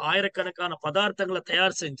ஆயிரக்கணக்கான பதார்த்தங்களை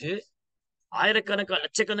தயார் செஞ்சு ஆயிரக்கணக்கான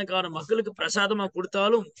லட்சக்கணக்கான மக்களுக்கு பிரசாதமா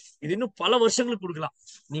கொடுத்தாலும் இது இன்னும் பல வருஷங்களுக்கு கொடுக்கலாம்.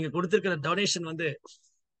 நீங்க கொடுத்திருக்கிற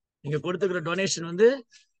டொனேஷன் வந்து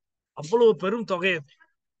அவ்வளவு பெரும் தொகை.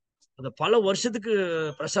 அந்த பல வருஷத்துக்கு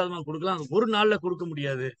பிரசாதமா கொடுக்கலாம், ஒரு நாள்ல கொடுக்க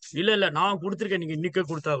முடியாது. இல்ல நான் கொடுத்திருக்கேன், நீங்க இன்னைக்கே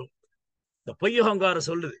கொடுத்தாலும். இந்த பொய்யகங்காரம்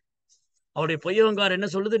சொல்லுது. அவருடைய பொய்யகங்காரம் என்ன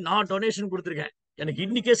சொல்லுது, நான் டொனேஷன் கொடுத்திருக்கேன், எனக்கு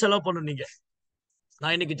இன்னைக்கே செலவு பண்ணணும். நீங்க,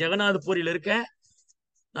 நான் இன்னைக்கு ஜெகநாதபுரியில இருக்கேன்,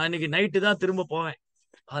 நான் இன்னைக்கு நைட்டு தான் திரும்ப போவேன்.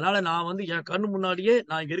 அதனால நான் வந்து என் கண்ணு முன்னாடியே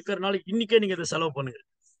நான் இங்க இருக்கிறனால இன்னைக்கே நீங்க இதை செலவு பண்ணுங்க.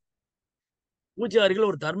 பூஜாரிகள்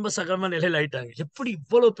ஒரு தர்ம சகம நிலையில ஆயிட்டாங்க. எப்படி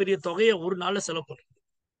இவ்வளவு பெரிய தொகையை ஒரு நாள்ல செலவு பண்ணுங்க?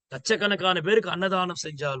 லட்சக்கணக்கான பேருக்கு அன்னதானம்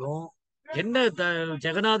செஞ்சாலும் என்ன,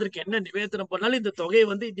 ஜெகநாதருக்கு என்ன நிவேதனம் பண்ணாலும் இந்த தொகையை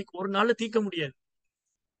வந்து இன்னைக்கு ஒரு நாள்ல தீர்க்க முடியாது.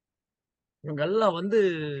 இவங்க எல்லாம் வந்து,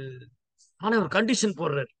 ஆனா ஒரு கண்டிஷன்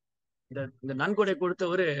போடுறாரு. இந்த நன்கொடை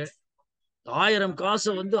கொடுத்தவரு 1000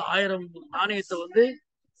 காசை வந்து 1000 நாணயத்தை வந்து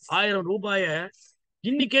 1000 ரூபாய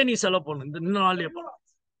இன்னைக்கே நீ செலவு பண்ணு, இந்த நாள்லயே பண்ணலாம்.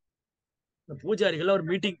 இந்த பூஜாரிகள் ஒரு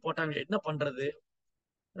மீட்டிங் போட்டாங்க, என்ன பண்றது?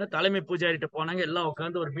 தலைமை பூஜாரிட்ட போனாங்க, எல்லாம்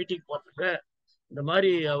உட்காந்து ஒரு மீட்டிங் போட்டாங்க. இந்த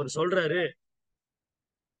மாதிரி அவர் சொல்றாரு,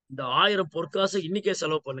 இந்த 1000 பொற்காசை இன்னைக்கே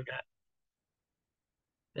செலவு பண்ணுங்க.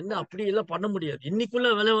 என்ன அப்படி எல்லாம் பண்ண முடியாது, இன்னைக்குள்ள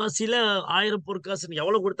விலைவாசியில 1000 பொற்காசு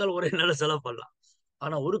எவ்வளவு கொடுத்தாலும் ஒரே நாள் செலவு பண்ணலாம்.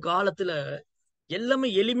 ஆனா ஒரு காலத்துல எல்லாமே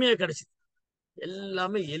எளிமையா கிடைச்சது,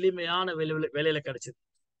 எல்லாமே எளிமையான விலையில கிடைச்சது.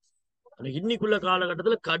 இன்னைக்குள்ள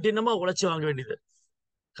காலகட்டத்துல கடினமா உழைச்சு வாங்க வேண்டியது,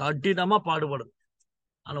 கடினமா பாடுபடும்.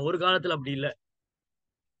 ஆனா ஒரு காலத்துல அப்படி இல்லை.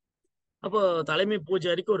 அப்போ தலைமை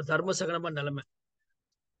பூஜாரிக்கு ஒரு தர்ம சகனமா நிலைமை,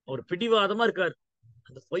 ஒரு பிடிவாதமா இருக்காரு.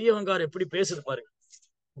 அந்த பொய்யவங்கார் எப்படி பேசுது பாருங்க,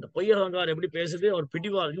 அந்த பொய்யவங்கார் எப்படி பேசுது. அவர்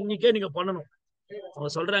பிடிவாதம், இன்னைக்கே நீங்க பண்ணணும். அவங்க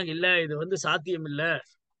சொல்றாங்க, இல்ல இது வந்து சாத்தியம் இல்ல,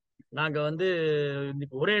 நாங்க வந்து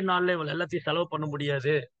இன்னைக்கு ஒரே நாள்ல எல்லாத்தையும் செலவு பண்ண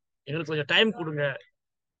முடியாது, எங்களுக்கு கொஞ்சம் டைம் கொடுங்க.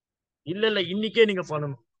 இல்ல இன்னைக்கே நீங்க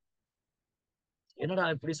பண்ணணும். என்னடா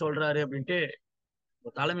இப்படி சொல்றாரு அப்படின்ட்டு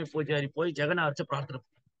தலைமை பூஜாரி போய் ஜெகநாதரை பிரார்த்தனை,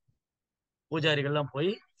 பூஜாரிகள்லாம்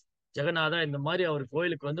போய், ஜெகநாதா இந்த மாதிரி அவர்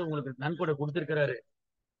கோயிலுக்கு வந்து உங்களுக்கு நன்கொடை கொடுத்திருக்கிறாரு,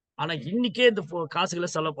 ஆனா இன்னைக்கே இந்த காசுகளை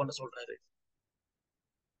செலவு பண்ண சொல்றாரு.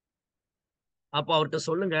 அப்ப அவர்கிட்ட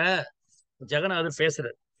சொல்லுங்க. ஜெகநாதர்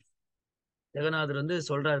பேசுறாரு. ஜெகநாதர் வந்து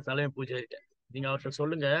சொல்றாரு தலைமை பூஜாரிட்ட, நீங்க அவர்கிட்ட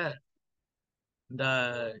சொல்லுங்க, இந்த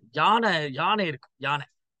யானை இருக்கு,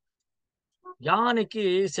 யானைக்கு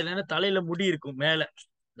சில நேரம் தலையில முடி இருக்கும், மேல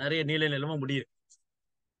நிறைய நீல நிலமா முடி இருக்கும்.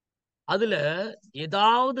 அதுல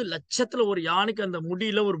ஏதாவது லட்சத்துல ஒரு யானைக்கு அந்த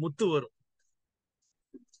முடியில ஒரு முத்து வரும்.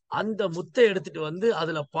 அந்த முத்தை எடுத்துட்டு வந்து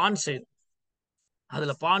அதுல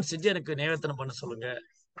பான் செஞ்சு எனக்கு நிவேதனம் பண்ண சொல்லுங்க.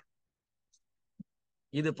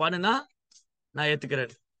 இது பண்ணுனா நான்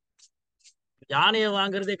ஏத்துக்கிறேன். யானையை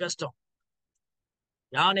வாங்குறதே கஷ்டம்,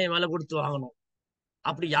 யானையை விலை கொடுத்து வாங்கணும்.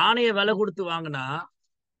 அப்படி யானையை விலை கொடுத்து வாங்கினா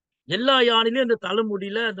எல்லா யானையிலும் அந்த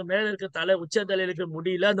தலைமுடியில, அந்த மேல இருக்க உச்ச தலையில இருக்கிற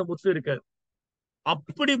முடியில அந்த முத்து இருக்காது.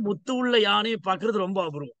 அப்படி முத்து உள்ள யானையை பார்க்கறது ரொம்ப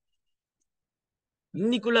அபூர்வம்.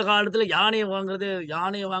 இன்னைக்குள்ள காலத்துல யானையை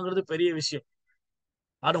வாங்குறது பெரிய விஷயம்.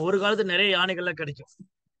 ஆனா ஒரு காலத்துல நிறைய யானைகள்லாம் கிடைக்கும்,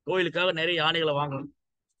 கோயிலுக்காக நிறைய யானைகளை வாங்கணும்.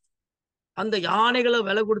 அந்த யானைகளை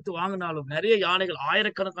விலை கொடுத்து வாங்கினாலும், நிறைய யானைகள்,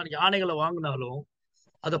 ஆயிரக்கணக்கான யானைகளை வாங்கினாலும்,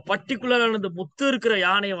 அத பர்டிகுலரான அந்த முத்து இருக்கிற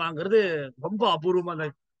யானையை வாங்குறது ரொம்ப அபூர்வமா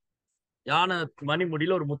தான். யானை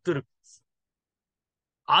மணிமுடியில ஒரு முத்து இருக்கு,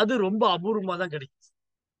 அது ரொம்ப அபூர்வமா தான் கிடைக்கும்.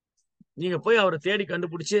 நீங்க போய் அவரை தேடி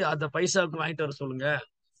கண்டுபிடிச்சு அந்த பைசாவுக்கு வாங்கிட்டு வர சொல்லுங்க.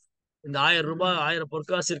 இந்த 1000 ரூபாய் 1000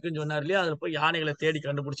 பொற்காசு இருக்குன்னு சொன்னார் இல்லையா, அதுல போய் யானைகளை தேடி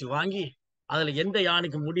கண்டுபிடிச்சு வாங்கி அதுல எந்த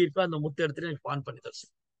யானைக்கு முடி இருக்கோ அந்த முத்து எடுத்துட்டு எனக்கு பான் பண்ணி தர.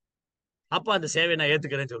 அப்ப அந்த சேவையை நான்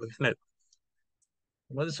ஏத்துக்கிறேன்னு சொல்லுங்க.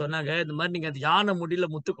 போது சொன்னாங்க, இந்த மாதிரி நீங்க அந்த யானை முடியில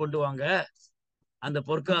முத்து கொண்டு வாங்க, அந்த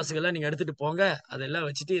பொற்காசுகளை நீங்க எடுத்துட்டு போங்க, அதெல்லாம்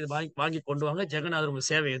வச்சுட்டு இது வாங்கி கொண்டு வாங்க, ஜெகநாதர் உங்க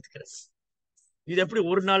சேவை ஏத்துக்கிறார். இது எப்படி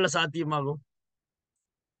ஒரு நாள்ல சாத்தியமாகும்?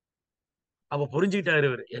 அப்ப புரிஞ்சுக்கிட்டாரு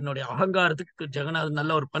இவரு, என்னுடைய அகங்காரத்துக்கு ஜெகநாதர்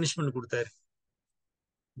நல்ல ஒரு பனிஷ்மெண்ட் கொடுத்தாரு.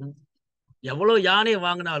 எவ்வளவு யானையை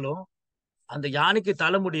வாங்கினாலும் அந்த யானைக்கு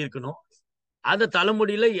தலைமுடி இருக்கணும், அந்த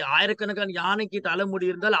தலைமுடியில ஆயிரக்கணக்கான யானைக்கு தலைமுடி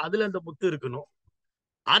இருந்தால் அதுல அந்த முத்து இருக்கணும்.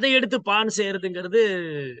 அதை எடுத்து பான் செய்யறதுங்கிறது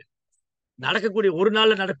நடக்கக்கூடிய ஒரு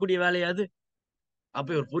நாள்ல நடக்கக்கூடிய வேலையாது.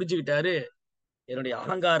 அப்ப இவர் புரிஞ்சுக்கிட்டாரு, என்னுடைய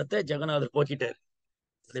அகங்காரத்தை ஜெகநாதர் போக்கிட்டாரு.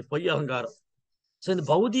 அது பொய் அகங்காரம். சோ இந்த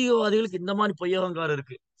பௌதீகவாதிகளுக்கு இந்த மாதிரி பொய் அகங்காரம்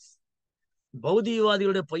இருக்கு.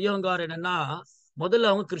 பௌதீகவாதிகளுடைய பொய் அகங்காரம் என்னன்னா, முதல்ல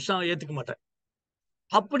அவங்க கிருஷ்ணாவை ஏத்துக்க மாட்டாங்க.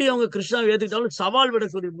 அப்படி அவங்க கிருஷ்ணாவை ஏத்துக்கிட்டாலும் சவால்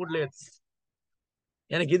விடக்கூடிய மூட்ல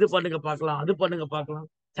எனக்கு இது பண்ணுங்க பார்க்கலாம், அது பண்ணுங்க பார்க்கலாம்.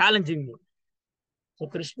 Challenging mood.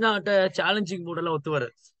 கிருஷ்ணாட்ட சேலஞ்சிங் மூட் எல்லாம் ஒத்து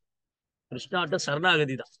வராது. கிருஷ்ணாட்ட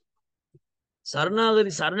சரணாகதி தான்.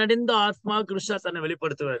 சரணாகதி சரணடைந்த ஆத்மா கிருஷ்ணா தன்னை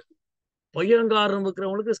வெளிப்படுத்துவார். பொய்யங்காரம்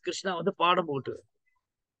இருக்கிறவங்களுக்கு கிருஷ்ணா வந்து பாடம் போட்டு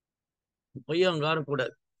பொய்யங்காரம்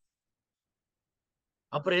கூடாது.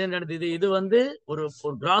 அப்புறம் என்ன நடந்தது? இது வந்து ஒரு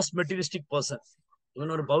கிராஸ் மெட்டீரியலிஸ்டிக் பர்சன்.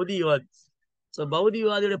 இவன் ஒரு பௌதிகவாதி. சோ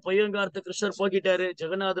பௌதிகவாதியோட பொய்யங்காரத்தை கிருஷ்ணர் போக்கிட்டாரு,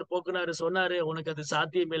 ஜெகநாதர் போக்குனாரு, சொன்னாரு உனக்கு அது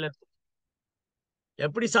சாத்தியமே இல்லை.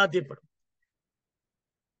 எப்படி சாத்தியப்படும்?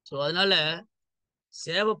 சோ அதனால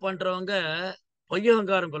சேவை பண்றவங்க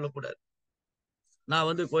பொய்யகங்காரம் கொள்ளக்கூடாது. நான்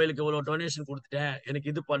வந்து கோயிலுக்கு இவ்வளவு டொனேஷன் கொடுத்துட்டேன், எனக்கு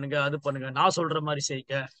இது பண்ணுங்க அது பண்ணுங்க, நான் சொல்ற மாதிரி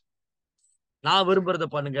செய்யுங்க, நான் விரும்புறத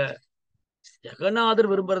பண்ணுங்க.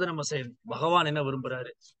 ஜெகநாதர் விரும்புறத நம்ம செய்யணும். பகவான் என்ன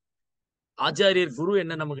விரும்புறாரு, ஆச்சாரியர் குரு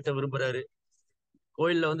என்ன நம்ம கிட்ட விரும்புறாரு.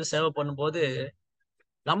 கோயில்ல வந்து சேவை பண்ணும்போது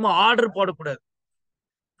நம்ம ஆர்டர் போடக்கூடாது.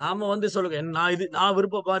 நாம வந்து சொல்லுங்க, நான்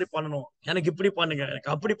விருப்ப மாதிரி பண்ணணும், எனக்கு இப்படி பண்ணுங்க,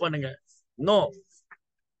 எனக்கு அப்படி பண்ணுங்க. நோ,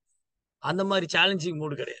 அந்த மாதிரி சேலஞ்சிங்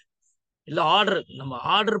மூடு கிடையாது. இல்ல ஆர்டர், நம்ம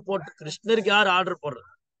ஆர்டர் போட்டு கிருஷ்ணருக்கு யார் ஆர்டர்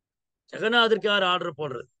போடுறது, ஜெகநாதருக்கு யார் ஆர்டர்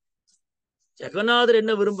போடுறது. ஜெகநாதர்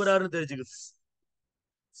என்ன விரும்புறாருன்னு தெரிஞ்சுக்கிட்டு,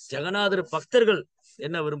 ஜெகநாதர் பக்தர்கள்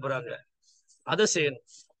என்ன விரும்புறாங்க அதை செய்யணும்.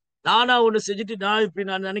 நானா ஒண்ணு செஞ்சுட்டு நான் இப்படி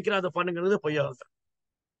நான் நினைக்கிறேன் அதை பண்ணுங்கிறது பொய்யாகும்.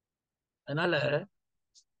 அதனால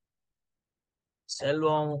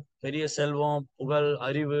செல்வம், பெரிய செல்வம், புகழ்,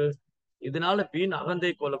 அறிவு, இதனால வீண்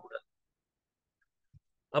அகந்தை கொள்ளக்கூடாது.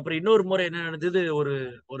 அப்புறம் இன்னொரு முறை என்ன நடந்தது? ஒரு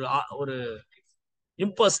ஒரு ஒரு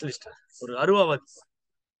இம்பர்சனலிஸ்ட், ஒரு அருவாவாதி,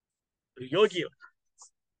 ஒரு யோகி,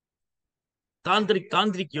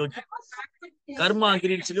 தாந்திரிக் யோகி,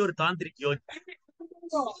 கர்மாகிரின்னு சொல்லி ஒரு தாந்திரிக் யோகி.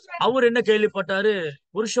 அவர் என்ன கேள்விப்பட்டாரு?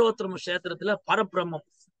 புருஷோத்தம கஷேத்திரத்துல பரபிரம்மம்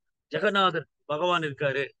ஜெகநாதர் பகவான்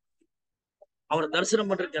இருக்காரு, அவரை தரிசனம்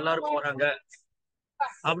பண்றதுக்கு எல்லாரும் போறாங்க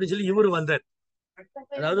அப்படின்னு சொல்லி இவரு வந்தார்.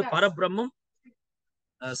 அதாவது பரபிரம்மம்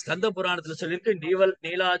ஸ்கந்த புராணத்துல சொல்லியிருக்கு,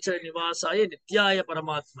 நீலாச்சல நிவாசாய நித்யாய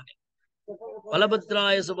பரமாத்மனே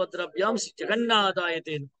பலபத்ராய சுபத்ரபியாம்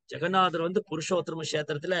ஜெகநாதாயத்தேன். ஜெகநாதர் வந்து புருஷோத்தம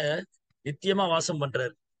கஷேத்திரத்துல நித்தியமா வாசம்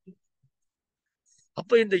பண்றாரு.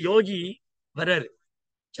 அப்ப இந்த யோகி வர்றாரு,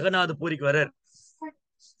 ஜெகநாத பூரிக்கு வர்றாரு,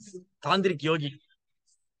 தாந்திரிக் யோகி.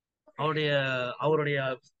 அவருடைய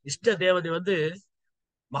இஷ்ட தேவதை வந்து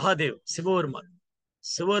மகாதேவ், சிவபெருமான்.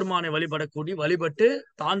 சிவபெருமானை வழிபட்டு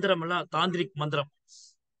தாந்திரிக் மந்திரம்,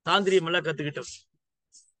 தாந்திரியம் எல்லாம் கத்துக்கிட்டோம்.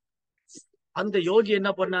 அந்த யோகி என்ன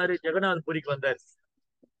பண்ணாரு? ஜெகநாதபுரிக்கு வந்தாரு.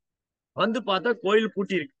 வந்து பார்த்தா கோயில்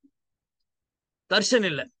பூட்டி இருக்கு, தர்ஷன்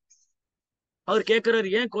இல்ல. அவர் கேட்கிறாரு,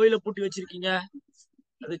 ஏன் கோயில பூட்டி வச்சிருக்கீங்க?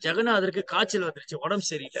 அது ஜெகநாதருக்கு காய்ச்சல் வந்துருச்சு, உடம்பு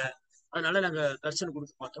சரியில்லை, அதனால நாங்க தர்ஷனம்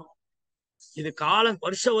கொடுக்க மாட்டோம். இது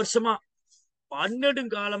வருஷமா 12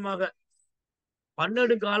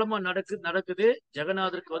 காலமா நடக்குது.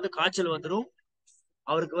 ஜெகநாதருக்கு வந்து காய்ச்சல் வந்துடும்.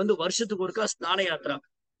 அவருக்கு வந்து வருஷத்துக்கு ஒருக்கா ஸ்நான யாத்திரா,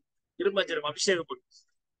 திருமஞ்சனம்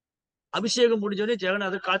அபிஷேகம் முடிஞ்சோடனே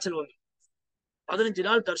ஜெகநாதர் காய்ச்சல் வந்து 15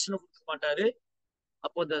 நாள் தரிசனம் கொடுக்க மாட்டாரு.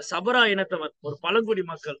 அப்போ இந்த சபரா இனத்தவர், ஒரு பழங்குடி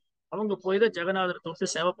மக்கள், அவங்க போய் தான் ஜெகநாதர் தொட்டு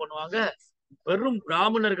சேவை பண்ணுவாங்க. வெறும்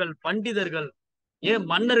பிராமணர்கள், பண்டிதர்கள், ஏன்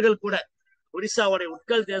மன்னர்கள் கூட, ஒரிசாவுடைய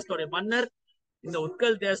உட்கல் தேசத்துடைய மன்னர், இந்த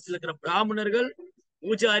உட்கல் தேசத்துல இருக்கிற பிராமணர்கள்,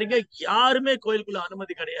 பூஜாரிங்க யாருமே கோயிலுக்குள்ள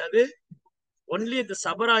அனுமதி கிடையாது. ஒன்லி இந்த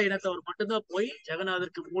சபரா இனத்தவர் மட்டும்தான் போய்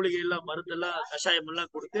ஜெகநாதருக்கு மூலிகை எல்லாம், மருந்து எல்லாம், கஷாயம்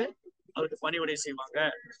எல்லாம் கொடுத்து அவருக்கு பணிவிடை செய்வாங்க.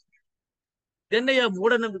 என்னையா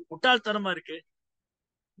மூட நம்பிக்கை, முட்டாள்தனமா இருக்கு.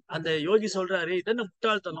 அந்த யோகி சொல்றாரு, இது என்ன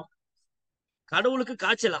முட்டாள்தனம், கடவுளுக்கு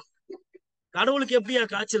காய்ச்சலா? கடவுளுக்கு எப்படியா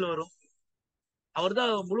காய்ச்சல் வரும்? அவர்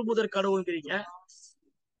தான் முழு முதற் கடவுள்ங்கிறீங்க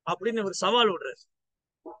அப்படின்னு ஒரு சவால் விடுறாரு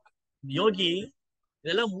யோகி.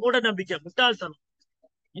 இதெல்லாம் மூட நம்பிக்கை, முட்டாள்தனம்.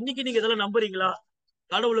 இன்னைக்கு நீங்க இதெல்லாம் நம்புறீங்களா?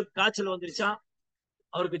 கடவுளுக்கு காய்ச்சல் வந்துருச்சா,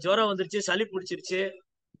 அவருக்கு ஜுரம் வந்துருச்சு, சளி பிடிச்சிருச்சு,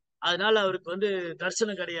 அதனால அவருக்கு வந்து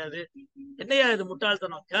தரிசனம் கிடையாது. என்னையா இது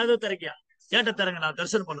முட்டாள்தனம்? கேட்ட தரங்கியா, கேட்ட தரங்க, நான்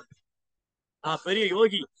தரிசனம் பண்ணுங்க. நான் பெரிய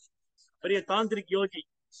யோகி, பெரிய தாந்திரிக் யோகி,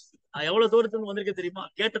 நான் எவ்வளவு தூரத்துக்கு வந்திருக்கேன் தெரியுமா?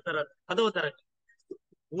 கேட்ட தர, கதவை தரங்க.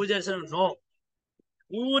 பூஜை நோ.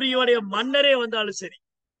 ஊரியோடைய மன்னரே வந்தாலும் சரி,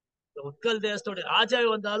 உட்கல் தேசத்தோடைய ராஜா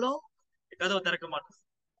வந்தாலும் கதவை திறக்க மாட்டோம்.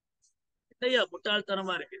 என்னையா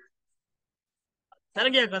முட்டாள்தனமா இருக்கு,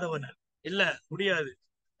 திறங்கியா கதவை? இல்ல, முடியாது,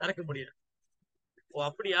 திறக்க முடியாது. ஓ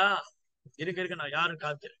அப்படியா? இருக்க நான் யாரும்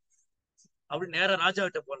காமிக்கிறேன் அப்படின்னு நேரா ராஜா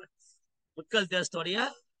கிட்ட போனேன். உட்கல் தேசத்தோடைய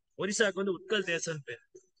ஒரிசாவுக்கு வந்து உட்கல் தேசம் பேர்.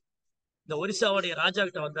 இந்த ஒரிசாவுடைய ராஜா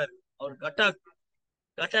கிட்ட வந்தாரு. அவர்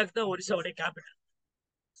கட்டாக் தான் ஒரிசாவுடைய கேபிட்டல்.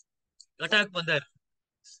 கட்டாக் வந்தாரு.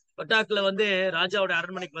 கட்டாக்ல வந்து ராஜாவோட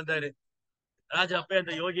அரண்மனைக்கு வந்தாரு. ராஜா அப்பயே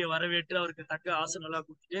அந்த யோகியை வரவேற்று அவருக்கு தக்க ஆசனம் எல்லாம்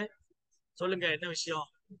கொடுத்துட்டு, சொல்லுங்க என்ன விஷயம்,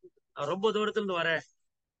 நான் ரொம்ப தூரத்துல இருந்து வரேன்,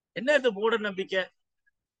 என்ன இந்த மூட நம்பிக்கை,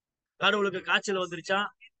 கடவுளுக்கு காய்ச்சல் வந்துருச்சா,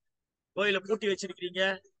 கோயில பூட்டி வச்சிருக்கீங்க,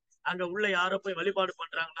 அங்க உள்ள யாரோ போய் வழிபாடு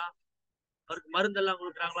பண்றாங்களா, அவருக்கு மருந்தெல்லாம்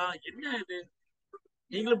கொடுக்குறாங்களா, என்ன இது,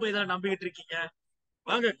 நீங்களும் போய் இதெல்லாம் நம்பிக்கிட்டு இருக்கீங்க,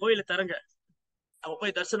 வாங்க கோயில தரங்க, நம்ம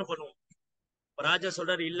போய் தரிசனம் பண்ணுவோம். ராஜா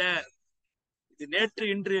சொல்றாரு, இல்ல இது நேற்று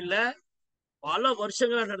இன்று இல்ல, பல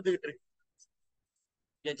வருஷங்களா நடந்துகிட்டு இருக்கு.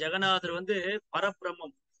 ஜெகநாதர் வந்து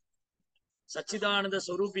பரபிரம்மம், சச்சிதானந்த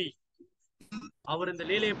சொரூபி, அவர் இந்த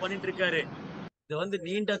லீலையை பண்ணிட்டு இருக்காரு. இது வந்து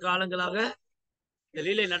நீண்ட காலங்களாக இந்த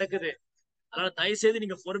லீலை நடக்குது. அதனால தயவு செய்து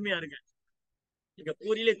நீங்க பொறுமையா இருங்க, நீங்க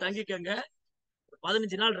பூரியிலே தங்கிக்கங்க,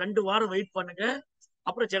 15 நாள் 2 வாரம் வெயிட் பண்ணுங்க,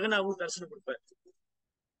 அப்புறம் ஜெகநாதருக்கு தரிசனம் கொடுப்பாரு.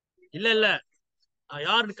 இல்ல நான்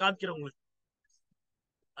யாருன்னு காமிக்கிறேன் உங்களுக்கு,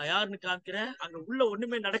 நான் யாருன்னு காமிக்கிறேன். அங்க உள்ள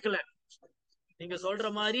ஒண்ணுமே நடக்கல, நீங்க சொல்ற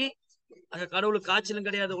மாதிரி அங்க கடவுளுக்கு காய்ச்சலும்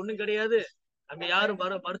கிடையாது, ஒண்ணும் கிடையாது, அங்க யாரும்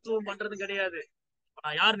மருத்துவம் பண்றதும் கிடையாது,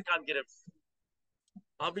 நான் யாருன்னு காமிக்கிறேன்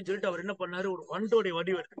அப்படின்னு சொல்லிட்டு அவர் என்ன பண்ணாரு, ஒரு வண்டோடைய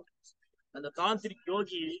வடிவம் எடுத்துக்கிட்டு, அந்த தாந்திரிக்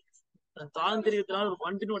யோகி அந்த தாந்திரிகத்தினால ஒரு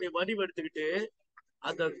வண்டினுடைய வடிவம் எடுத்துக்கிட்டு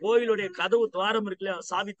அந்த கோயிலுடைய கதவு துவாரம் இருக்குல்ல,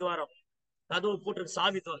 சாவி துவாரம், கதவு போட்டு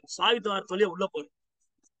சாவி துவாரத்தோலயே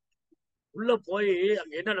உள்ள போய்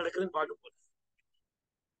அங்க என்ன நடக்குதுன்னு பார்க்க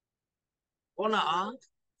போனா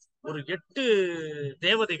ஒரு 8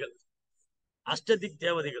 தேவதைகள், அஷ்டதிக்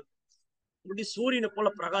தேவதைகள் இப்படி சூரியனை போல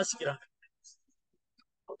பிரகாசிக்கிறாங்க.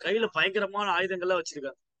 கையில பயங்கரமான ஆயுதங்கள்லாம்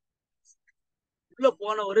வச்சிருக்காங்க. உள்ள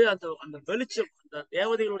போனவரு அந்த அந்த வெளிச்சம், அந்த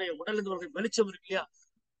தேவதைகளுடைய உடல் இருந்து வெளிச்சம் இருக்கு இல்லையா,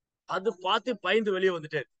 அது பார்த்து பயந்து வெளியே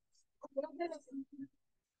வந்துட்டாரு.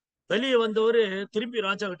 வெளியே வந்தவரு திரும்பி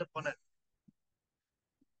ராஜா கிட்ட போனார்.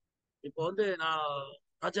 இப்போ வந்து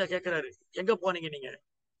ராஜா கேட்கிறாரு, எங்க போனீங்க நீங்க?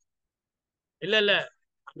 இல்ல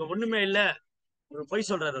அங்க ஒண்ணுமே இல்ல, ஒரு பொய்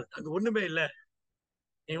சொல்றாரு, அங்க ஒண்ணுமே இல்ல,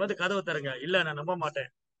 நீங்க வந்து கதவை தருங்க. இல்ல நான் நம்ப மாட்டேன்,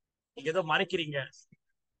 நீங்க ஏதோ மறைக்கிறீங்க,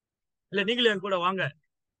 இல்ல நீங்களும் என் கூட வாங்க,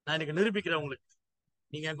 நான் எனக்கு நிரூபிக்கிறேன் உங்களுக்கு,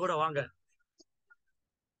 நீங்க என் கூட வாங்க.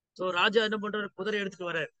 சோ ராஜா என்ன பண்றாரு, குதிரை எடுத்துட்டு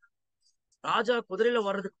வர. ராஜா குதிரையில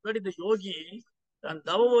வர்றதுக்கு முன்னாடி இந்த யோகி தன்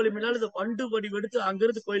தவ வலிமையினால இந்த வண்டு வடிவெடுத்து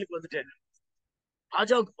அங்கிருந்து கோயிலுக்கு வந்துட்டேன்.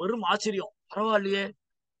 ராஜாவுக்கு பெரும் ஆச்சரியம், பரவாயில்லையே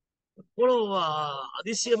இவ்வளவு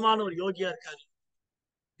அதிசயமான ஒரு யோகியா இருக்காரு.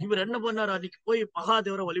 இவர் என்ன பண்ணாரு, அன்னைக்கு போய்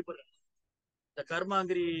மகாதேவரை வழிபடுறாரு. இந்த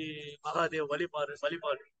கர்மாங்கிரி மகாதேவ வழிபாடு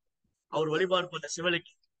அவர் வழிபாடு பண்ண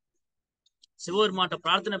சிவலிங்கம், சிவபெருமான்ட்ட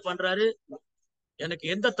பிரார்த்தனை பண்றாரு, எனக்கு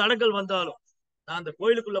எந்த தடங்கள் வந்தாலும் நான் அந்த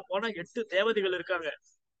கோயிலுக்குள்ள போனா 8 தேவதைகள் இருக்காங்க,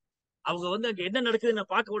 அவங்க வந்து அங்க என்ன நடக்குது என்ன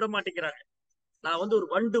பார்க்க விட மாட்டேங்கிறாங்க. நான் வந்து ஒரு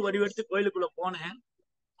வண்டு வடிவெடுத்து கோயிலுக்குள்ள போனேன்,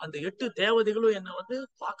 அந்த 8 தேவதைகளும் என்ன வந்து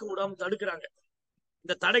பார்க்க விடாம தடுக்கிறாங்க,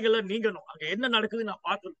 இந்த தடைகள்லாம் நீங்கணும், அங்க என்ன நடக்குது நான்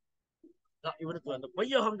பார்க்கணும். இவருக்கு அந்த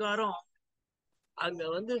பொய் அகங்காரம் அங்க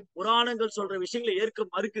வந்து புராணங்கள் சொல்ற விஷயங்களை ஏற்க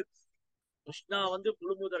மறுக்குது. கிருஷ்ணா வந்து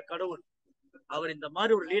முழுமுதற் கடவுள், அவர் இந்த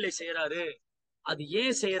மாதிரி ஒரு லீலை செய்யறாரு, அது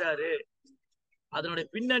ஏன் செய்யறாரு, அதனுடைய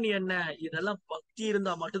பின்னணி என்ன, இதெல்லாம் பக்தி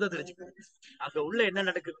இருந்தா மட்டும்தான் தெரிஞ்சுக்கணும். அங்க உள்ள என்ன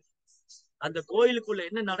நடக்குது, அந்த கோயிலுக்குள்ள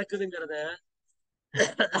என்ன நடக்குதுங்கிறத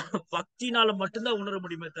பக்தினால மட்டும்தான் உணர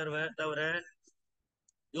முடியுமே தவிர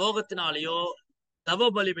யோகத்தினாலேயோ தவ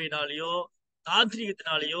வலிமையினாலேயோ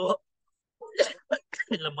தாந்திரிகத்தினாலேயோ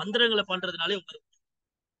இல்ல மந்திரங்களை பண்றதுனாலே உணரும்.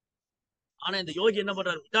 ஆனா இந்த யோகி என்ன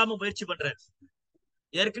பண்றாரு, விடாம முயற்சி பண்றாரு.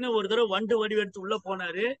 ஏற்கனவே ஒரு தடவை வண்டு வடிவெடுத்து உள்ள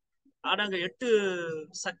போனாரு, ஆனா அங்க 8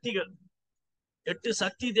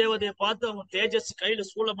 சக்தி தேவதையை பார்த்து அவங்க தேஜஸ் கையில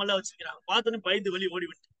சூளமெல்லாம் வச்சிருக்கிறாங்க, பார்த்துன்னு பயந்து வெளியே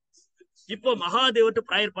ஓடிவிட்டு இப்போ மகாதேவர்கிட்ட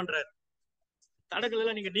பிரயர் பண்றாரு, தடங்கள்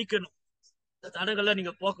எல்லாம் நீங்க நீக்கணும், இந்த தடங்கள் எல்லாம்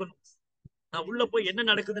நீங்க போக்கணும், நான் உள்ள போய் என்ன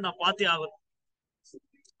நடக்குது நான் பார்த்தே ஆகணும்,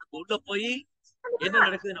 உள்ள போய் என்ன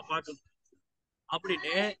நடக்குது நான் பார்க்கணும்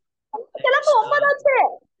அப்படின்னு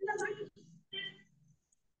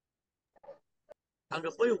அங்க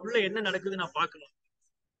போய் உள்ள என்ன நடக்குது நான் பார்க்கணும்.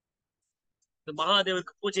 இந்த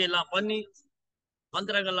மகாதேவருக்கு பூஜை எல்லாம் பண்ணி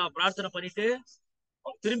மந்திரங்கள்லாம் பிரார்த்தனை பண்ணிட்டு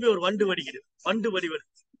திரும்பி ஒரு வண்டு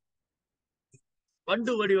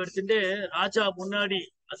வடிவெடுத்துட்டு ராஜா முன்னாடி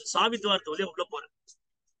அந்த சாவித்வாரத்தை வழியா உள்ள போற.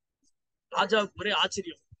 ராஜாவுக்கு ஒரே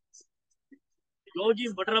ஆச்சரியம்,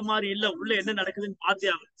 யோகியும் படுற மாதிரி இல்ல, உள்ள என்ன நடக்குதுன்னு பார்த்தே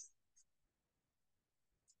ஆகணும்,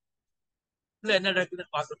 உள்ள என்ன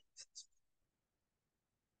நடக்குதுன்னு பார்க்கணும்.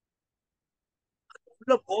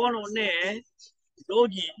 உள்ள போன உடனே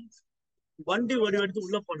யோகி வண்டி வடிவெடுத்து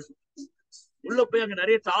உள்ள போனது. உள்ள போய் அங்க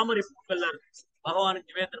நிறைய தாமரை பூக்கள்லாம் இருக்கு, பகவானுக்கு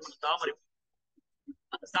நிவேதனம் பண்ண தாமரை பூ.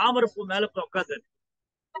 அந்த தாமரைப்பூ மேல போய் உட்காந்து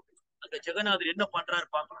அந்த ஜெகநாதர் என்ன பண்றாரு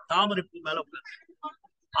பாக்கணும். தாமரைப்பூ மேல உட்காந்து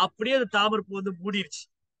அப்படியே அந்த தாமரைப்பூ வந்து மூடிருச்சு.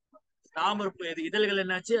 தாமரைப்பூ இதழ்கள்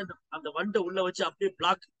என்னாச்சு, அந்த அந்த வண்டை உள்ள வச்சு அப்படியே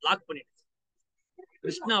லாக் பண்ணிட்டு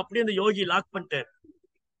கிருஷ்ணா அப்படியே அந்த யோகி லாக் பண்ணிட்டாரு.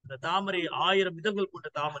 அந்த தாமரை 1000 இதழ்கள் கொண்ட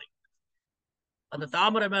தாமரை, அந்த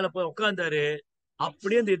தாமரை மேல போய் உட்கார்ந்தாரு.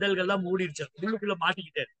 அப்படியே அந்த இதழ்கள் எல்லாம் மூடிடுச்சு. உள்ளுக்குள்ள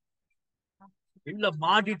மாட்டிக்கிட்டாரு. உள்ள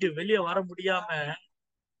மாட்டிட்டு வெளியே வர முடியாம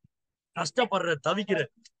கஷ்டப்படுற தவிக்கிற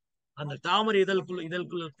அந்த தாமரை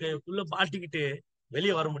இதழ்குள்ள மாட்டிக்கிட்டு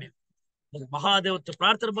வெளியே வர முடியும். மகாதேவத்தை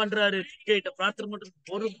பிரார்த்தனை பண்றாரு, பிரார்த்தனை பண்றது.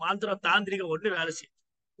 ஒரு மாந்திரம் தாந்திரிகம் ஒண்ணு வேலை செய்யும்.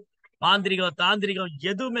 தாந்திரிகம்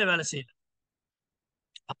எதுவுமே வேலை செய்யல.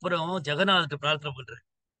 அப்புறம் ஜெகநாதர் பிரார்த்தனை பண்றாரு.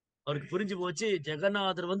 அவருக்கு புரிஞ்சு போச்சு,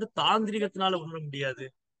 ஜெகநாதர் வந்து தாந்திரிகத்தினால உணர முடியாது.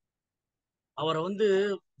 அவரை வந்து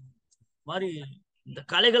மாதிரி இந்த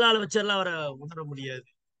கலைகளால வச்செல்லாம் அவரை உணர முடியாது.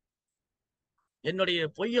 என்னுடைய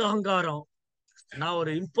பொய் அகங்காரம், நான்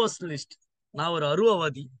ஒரு இம்பர்சனலிஸ்ட், நான் ஒரு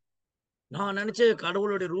அருவவாதி. நான் நினைச்ச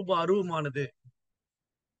கடவுளுடைய ரூபம் அருவமானது,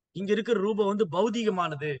 இங்க இருக்கிற ரூபம் வந்து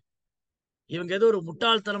பௌதிகமானது. இவங்க ஏதோ ஒரு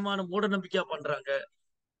முட்டாள்தனமான மூட நம்பிக்கையா பண்றாங்க.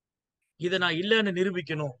 இதை நான் இல்லைன்னு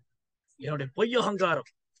நிரூபிக்கணும். என்னுடைய பொய் அகங்காரம்,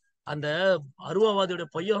 அந்த அருவவாதியோட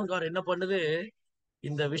பொய் அகங்காரம் என்ன பண்ணுது,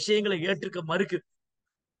 இந்த விஷயங்களை ஏற்றுக்க மறுக்கு.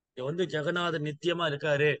 வந்து ஜெகநாதர் நித்தியமா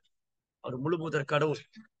இருக்காரு, அவர் முழுமுதற் கடவுள்,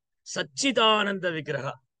 சச்சிதானந்த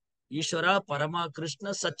விக்கிரகா, ஈஸ்வரா பரமா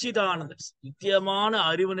கிருஷ்ண சச்சிதானந்த, நித்தியமான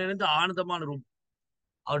அறிவு நிறைந்த ஆனந்தமான ரூபம்.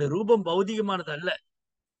 அவருடைய ரூபம் பௌதிகமானது அல்ல.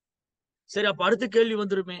 சரி, அப்ப அடுத்த கேள்வி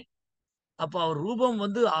வந்துருமே, அப்ப அவர் ரூபம்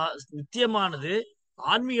வந்து நித்தியமானது,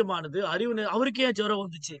 ஆன்மீகமானது, அறிவு, அவருக்கே ஜுரம்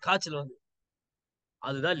வந்துச்சு, காய்ச்சல் வந்து.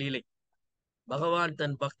 அதுதான் லீலை. பகவான்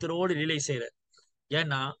தன் பக்தரோடு லீலை செய்யற.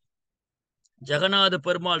 ஏன்னா ஜெகநாத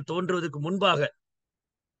பெருமாள் தோன்றுவதற்கு முன்பாக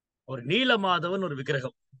ஒரு நீலமாதவன் ஒரு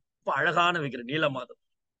விக்கிரகம், ரொம்ப அழகான விக்கிரகம் நீலமாதவன்.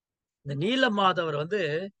 இந்த நீலமாதவர் வந்து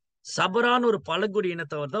சபரான்னு ஒரு பழங்குடி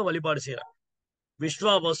இனத்தவர் தான் வழிபாடு செய்யறாங்க.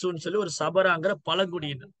 விஸ்வா வசுன்னு சொல்லி ஒரு சபராங்கிற பழங்குடி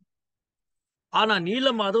இனம். ஆனா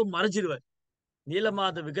நீலமாதவ் மறைஞ்சிருவார்.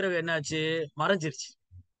 நீலமாத விக்கிரகம் என்னாச்சு, மறைஞ்சிருச்சு.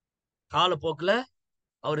 காலப்போக்குல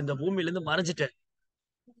அவர் இந்த பூமியில இருந்து மறைஞ்சிட்டார்.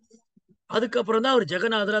 அதுக்கப்புறம் தான் அவர்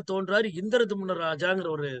ஜெகநாதரா தோன்றாரு. இந்திரதும்ன ராஜாங்கிற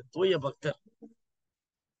ஒரு தூய பக்தர்.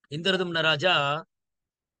 இந்திரதும்ன ராஜா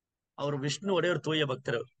அவர் விஷ்ணுவோடைய ஒரு தூய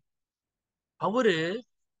பக்தர். அவரு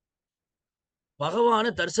பகவானை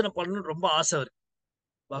தரிசனம் பண்ணணும்னு ரொம்ப ஆசை. அவரு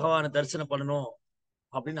பகவானை தரிசனம் பண்ணணும்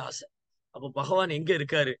அப்படின்னு ஆசை. அப்போ பகவான் எங்க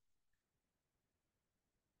இருக்காரு,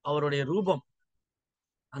 அவருடைய ரூபம்,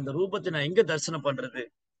 அந்த ரூபத்தை நான் எங்க தரிசனம் பண்றது?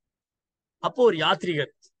 அப்போ ஒரு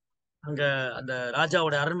யாத்ரீகர் அங்க அந்த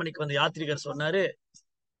ராஜாவோட அரண்மனைக்கு வந்த யாத்ரீகர் சொன்னாரு,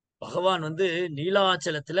 பகவான் வந்து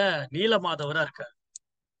நீலாச்சலத்துல நீலமாதவரா இருக்காரு,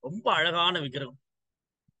 ரொம்ப அழகான விக்கிரகம்.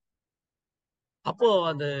 அப்போ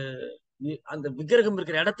அந்த அந்த விக்கிரகம்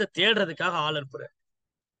இருக்கிற இடத்தை தேடுறதுக்காக ஆள் அனுப்புற,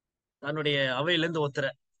 தன்னுடைய அவையில இருந்து ஒருத்தர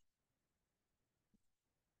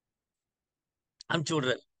அனுப்பிச்சு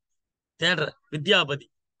விடுற, தேடுற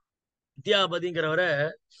வித்யாபதிங்கிறவரை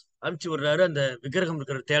அனுப்பிச்சு விடுறாரு. அந்த விக்கிரகம்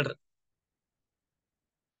இருக்கிற தேடுற.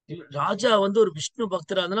 ராஜா வந்து ஒரு விஷ்ணு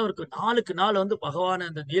பக்தரா இருந்தாலும் அவருக்கு நாளுக்கு நாள் வந்து பகவான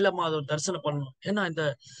அந்த நீலமாதவ தரிசனம் பண்ணணும். ஏன்னா இந்த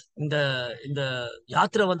இந்த இந்த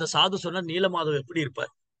யாத்திரை வந்த சாது சொன்னா நீலமாதவ எப்படி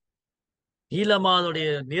இருப்பார்? நீலமாதவுடைய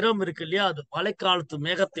நிறம் இருக்கு இல்லையா, அது மழைக்காலத்து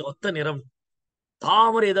மேகத்தை ஒத்த நிறம்.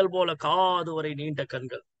 தாமரை இதழ் போல காது வரை நீண்ட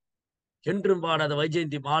கண்கள், என்றும் பாடாத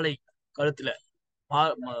வைஜெயந்தி மாலை கழுத்துல,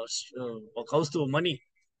 கௌஸ்துவ மணி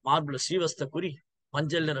மார்புல ஸ்ரீவஸ்த குறி,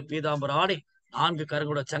 மஞ்சள் நிற பீதாம்பர ஆடை, 4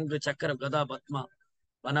 கரங்களோட சங்கு சக்கரம் கதா பத்மா,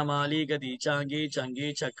 வனமாலி கதி சாங்கி சங்கி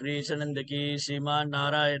சக்ரி சனந்தகி ஸ்ரீமான்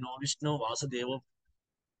நாராயணோ விஷ்ணு வாசுதேவோ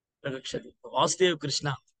பிரகக்ஷதி. வாசுதேவ்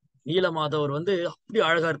கிருஷ்ணா நீலமாதவர் வந்து அப்படி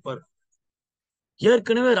அழகா இருப்பார்.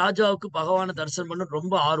 ஏற்கனவே ராஜாவுக்கு பகவானை தரிசனம் பண்ண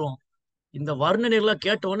ரொம்ப ஆர்வம். இந்த வர்ணனைகள்லாம்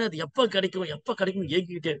கேட்ட உடனே அது எப்ப கிடைக்கும் எப்ப கிடைக்கும்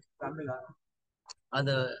ஏங்கிக்கிட்டே இருக்கு.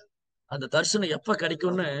 அந்த அந்த தரிசனம் எப்ப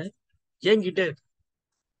கிடைக்கும்னு ஏங்கிட்டே இருக்கு.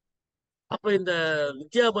 அப்ப இந்த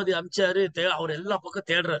வித்யாபதி அமிச்சாரு, அவர் எல்லா பக்கம்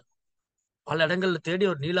தேடுறாரு. பல இடங்கள்ல தேடி,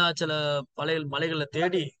 ஒரு நீலாச்சல மலைகள்ல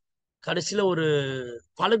தேடி கடைசியில ஒரு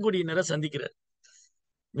பழங்குடியினரை சந்திக்கிறார்,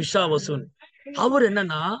 விஷாவசுன். அவர்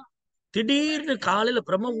என்னன்னா திடீர்னு காலையில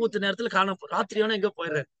பிரம்ம முகூர்த்த நேரத்துல ராத்திரியான எங்க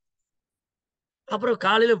போயிடுறாரு. அப்புறம்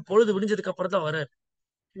காலையில பொழுது விடிஞ்சதுக்கு அப்புறம் தான் வர்றாரு.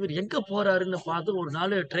 இவர் எங்க போறாருன்னு பார்த்து ஒரு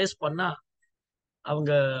நாள் ட்ரேஸ் பண்ணா,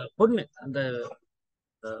 அவங்க பொண்ணு அந்த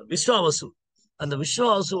விஸ்வாவசு, அந்த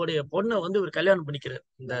விஸ்வாவசுடைய பொண்ணை வந்து இவர் கல்யாணம் பண்ணிக்கிறார்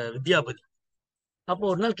இந்த வித்யாபதி. அப்போ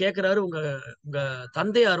ஒரு நாள் கேட்கிறாரு, உங்க உங்க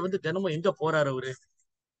தந்தையார் வந்து தினமும் எங்க போறாரு?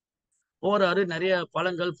 போறாரு, நிறைய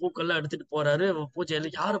பழங்கள் பூக்கள்லாம் எடுத்துட்டு போறாரு.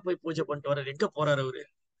 பூஜையில யார போய் பூஜை பண்ணிட்டு வர்றாரு, எங்க போறாரு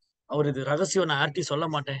அவரு இது ரகசியம், நான் யார்ட்டையும் சொல்ல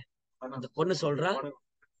மாட்டேன். அந்த பொண்ணு சொல்றா.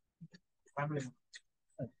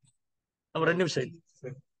 அவர் 2 நிமிஷம்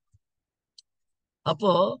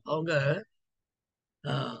அப்போ அவங்க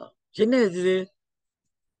என்ன இது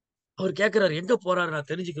அவர் கேட்கிறாரு, எங்க போறாரு நான்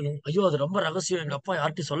தெரிஞ்சுக்கணும். ஐயோ அது ரொம்ப ரகசியம், எங்க அப்பா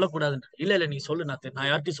யார்கிட்டயும் சொல்லக்கூடாதுன்னு. இல்ல இல்ல நீ சொல்லு, நான்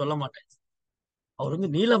யார்கிட்டயும் சொல்ல மாட்டேன். அவர்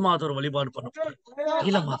நீலமாதவர் வழிபாடு பண்ண போறாரு.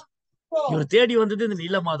 நீலமாதவர் இவர் தேடி வந்தது இந்த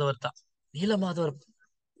நீலமாதவர் தான். நீலமாதவர்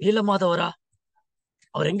நீலமாதவரா?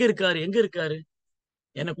 அவர் எங்க இருக்காரு, எங்க இருக்காரு?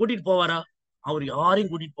 என்ன கூட்டிட்டு போவாரா? அவர் யாரையும்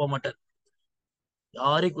கூட்டிட்டு போக மாட்டார்.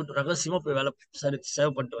 யாரையும் கூட்டு ரகசியமா போய் வேலை சரி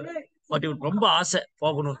சேவ் பண்ணிட்டு வர. பட் இவருக்கு ரொம்ப ஆசை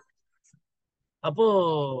போகணும். அப்போ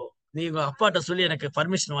நீ உங்க அப்பாட்ட சொல்லி எனக்கு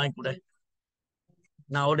பர்மிஷன் வாங்கி கொடு.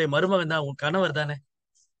 நான் அவருடைய மருமகன் தான், உன் கணவர் தானே.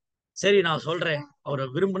 சரி நான் சொல்றேன், அவரை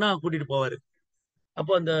விரும்புனா கூட்டிட்டு போவாரு.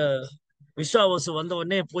 அப்போ அந்த விஸ்வாவசு வந்த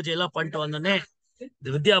உடனே பூஜை எல்லாம் பண்ணிட்டு வந்தோடனே இந்த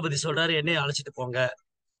வித்யாபதி சொல்றாரு, என்னைய அழைச்சிட்டு போங்க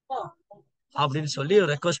அப்படின்னு சொல்லி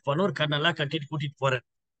ரெக்வஸ்ட் பண்ண ஒரு கண்ணெல்லாம் கட்டிட்டு கூட்டிட்டு போறேன்.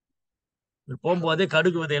 போகும்போதே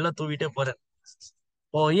கடுகு விதையெல்லாம் தூவிட்டே போறேன்.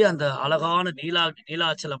 போய் அந்த அழகான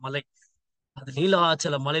நீலாச்சல மலை, அந்த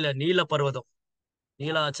நீலாச்சல மலையில நீல பர்வதம்,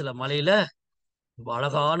 நீலாச்சல மலையில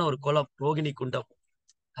அழகான ஒரு குளம், ரோகிணி குண்டம்,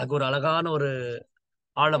 அங்க ஒரு அழகான ஒரு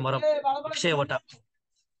ஆலமரம், அக்ஷயவட்டம்,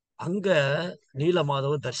 அங்க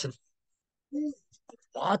நீலமாதவ தரிசனம்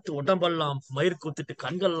பார்த்து உடம்பெல்லாம் மயிர் குத்துட்டு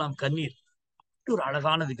கண்கள்லாம் கண்ணீர். ஒரு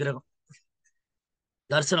அழகான விக்கிரகம்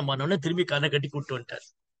தரிசனம் பண்ணோடனே திரும்பி கண்ணை கட்டி கூப்பிட்டு வந்துட்டார்.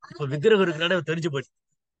 இப்ப விக்கிரகம் இருக்கிற இடம் தெரிஞ்சு போயிட்டு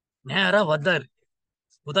நேரா வந்தாரு.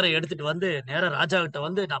 குதிரை எடுத்துட்டு வந்து நேரா ராஜா கிட்ட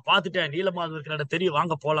வந்து, நான் பார்த்துட்டேன் நீலமாதவ இருக்கிற இடம் தெரியும்,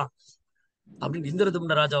 வாங்க போலாம் அப்படின்னு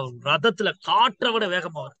இந்திரதும்ன ராஜா ரதத்துல காற்றை விட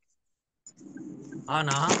வேகமா வரும்.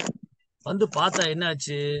 ஆனா வந்து பார்த்தா என்ன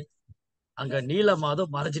ஆச்சு, அங்க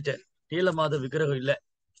நீலமாதம் மறைஞ்சிட்டேன், நீலமாத விக்கிரகம் இல்ல.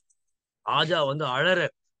 ராஜா அழற,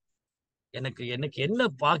 எனக்கு எனக்கு என்ன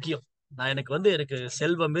பாக்கியம், எனக்கு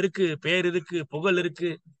செல்வம் இருக்கு, பேர் இருக்கு, புகழ் இருக்கு,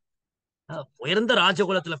 உயர்ந்த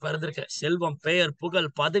ராஜகுலத்துல பிறந்திருக்கேன், செல்வம் பெயர்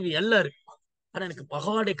புகழ் பதவி எல்லாம் இருக்கு. ஆனா எனக்கு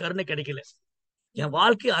பகவானுடைய கருணை கிடைக்கல. என்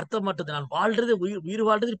வாழ்க்கை அர்த்தம் மாட்டது, நான் வாழ்றது உயிர் உயிர்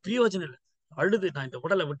வாழ்றது பிரயோஜனம் இல்லை. அழுது நான் இந்த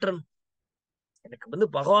உடலை விட்டுறணும், எனக்கு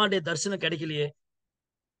பகவானுடைய தரிசனம் கிடைக்கலையே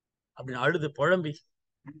அப்படின்னு அழுது புழம்பி.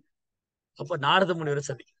 அப்ப நாரத முனிவரை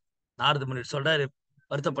சந்திக்க, நாரத முனிவர் சொல்றாரு,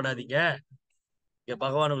 வருத்தப்படாதீங்க, இங்க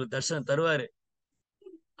பகவான் உங்களுக்கு தரிசனம் தருவாரு,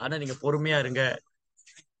 ஆனா நீங்க பொறுமையா இருங்க,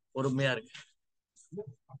 பொறுமையா இருங்க.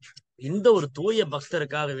 இந்த ஒரு தூய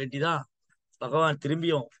பக்தருக்காக வேண்டிதான் பகவான்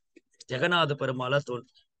திரும்பியும் ஜெகநாத பெருமாளா தோன்று.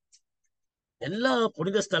 எல்லா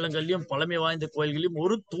புனித ஸ்தலங்கள்லயும் பழமை வாய்ந்த கோயில்களையும்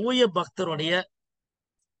ஒரு தூய பக்தருடைய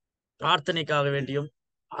பிரார்த்தனைக்காக வேண்டியும்,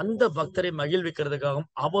 அந்த பக்தரை மகிழ்விக்கிறதுக்காகவும்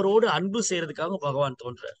அவரோடு அன்பு செய்யறதுக்காகவும் பகவான்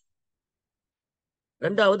தோன்றார்.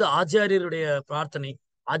 ரெண்டாவது ஆச்சாரியருடைய பிரார்த்தனை.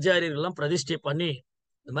 ஆச்சாரியர்கள் எல்லாம் பிரதிஷ்டை பண்ணி,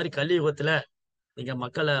 இந்த மாதிரி கலியுகத்துல நீங்க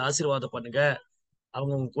மக்களை ஆசீர்வாதம் பண்ணுங்க,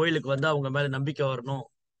 அவங்க உங்க கோயிலுக்கு வந்து அவங்க மேல நம்பிக்கை வரணும்,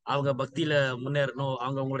 அவங்க பக்தியில முன்னேறணும்,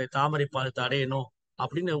 அவங்க உங்களுடைய தாமரை பாதத்தை அடையணும்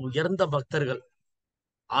அப்படின்னு உயர்ந்த பக்தர்கள்,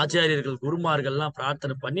 ஆச்சாரியர்கள், குருமார்கள்லாம்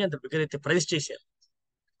பிரார்த்தனை பண்ணி அந்த விக்கிரகத்தை பிரதிஷ்டை செய்ய.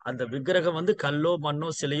 அந்த விக்கிரகம் கல்லோ மண்ணோ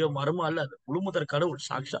சிலையோ மரமோ அல்ல, அது முழுமுதற் கடவுள்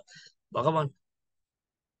சாக்ஷா பகவான்.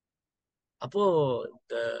 அப்போ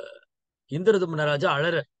இந்த இந்திரதும்ன ராஜா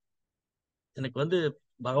அழற, எனக்கு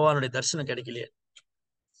பகவானுடைய தரிசனம் கிடைக்கலையே.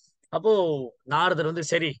 அப்போ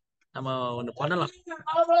நாரதர் சரி நம்ம ஒண்ணு பண்ணலாம்,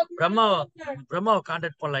 பிரம்மா பிரம்மாவை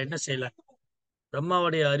கான்டாக்ட் பண்ணலாம், என்ன செய்யலாம்,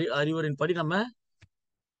 பிரம்மாவுடைய அறிவுரையின் படி நம்ம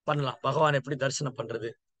பண்ணலாம், பகவான் எப்படி தரிசனம் பண்றது.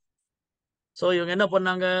 சோ இவங்க என்ன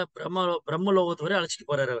பண்ணாங்க, பிரம்மலோகத்து வரை அழைச்சிட்டு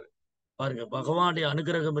போறாரு அவர். பாருங்க, பகவானுடைய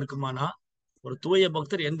அனுகிரகம் இருக்குமானா ஒரு தூய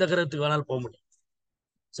பக்தர் எந்த கிரகத்துக்கு வேணாலும் போக முடியும்.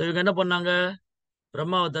 சோ இவங்க என்ன பண்ணாங்க,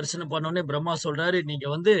 பிரம்மாவை தரிசனம் பண்ணோடனே பிரம்மா சொல்றாரு, நீங்க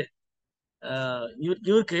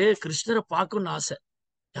இவருக்கு கிருஷ்ணரை பார்க்கணும்னு ஆசை.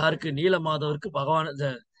 யாருக்கு, நீலமாதவருக்கு பகவான்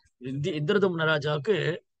இந்திரதும்ன ராஜாவுக்கு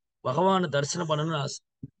பகவான தரிசனம் பண்ணணும்னு ஆசை.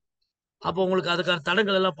 அப்போ உங்களுக்கு அதுக்கான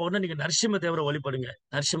தடங்கள் எல்லாம் போகணும், நீங்க நரசிம்ம தேவரை வழிபடுங்க,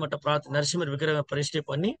 நரசிம்மர் விக்கிரக பிரதிஷ்டை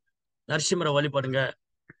பண்ணி நரசிம்மரை வழிபடுங்க.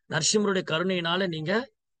 நரசிம்மருடைய கருணையினால நீங்க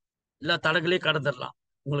எல்லா தடங்களையும் கடந்துடலாம்.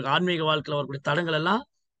 உங்களுக்கு ஆன்மீக வாழ்க்கையில வரக்கூடிய தடங்கள் எல்லாம்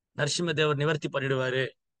நரசிம்ம தேவர் நிவர்த்தி பண்ணிடுவாரு.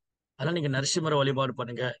 அதனால நீங்க நரசிம்மரை வழிபாடு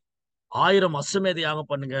பண்ணுங்க. 1000 அஸ்வமேத யாகம்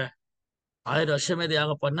பண்ணுங்க. 1000 அஸ்வமேத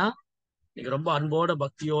யாகம் பண்ணா நீங்க ரொம்ப அன்போட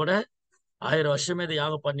பக்தியோட 1000 அஸ்வமேத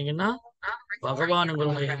யாகம் பண்ணீங்கன்னா பகவான்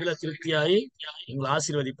உங்களுடைய இதுல திருப்தியாகி உங்களை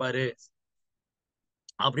ஆசீர்வதிப்பாரு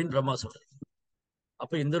அப்படின்னு பிரம்மா சொல்றாரு.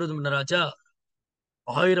 அப்ப இந்திரதும்ன ராஜா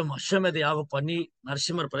 1000 அஸ்வமேத யாகம் பண்ணி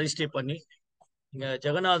நரசிம்மர் பிரதிஷ்டை பண்ணி, இங்க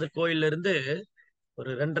ஜெகநாதர் கோயில்ல இருந்து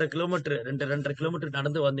ஒரு 2.5 கிலோமீட்டர்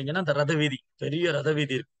நடந்து வந்தீங்கன்னா அந்த ரத வீதி, பெரிய ரத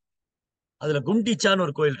வீதி இருக்கு. அதுல குண்டிச்சான்னு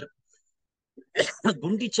ஒரு கோயில் இருக்கு.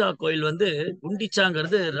 குண்டிச்சா கோயில்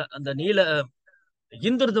குண்டிச்சாங்கிறது அந்த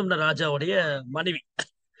இந்திரதும்ன ராஜாவுடைய மனைவி.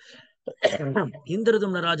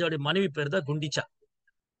 இந்திரதும்ன ராஜாவுடைய மனைவி பேர் தான் குண்டிச்சா.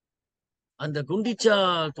 அந்த குண்டிச்சா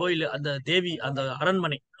கோயில், அந்த தேவி, அந்த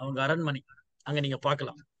அரண்மனை, அவங்க அரண்மனை அங்க நீங்க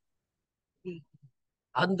பார்க்கலாம்.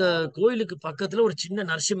 அந்த கோயிலுக்கு பக்கத்துல ஒரு சின்ன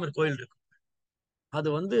நரசிம்மர் கோயில் இருக்கு. அது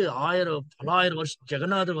வந்து பல்லாயிரம் வருஷம்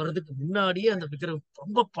ஜெகநாதர் வர்றதுக்கு முன்னாடியே அந்த விக்கிரகம்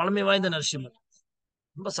ரொம்ப பழமை வாய்ந்த நரசிம்மர்,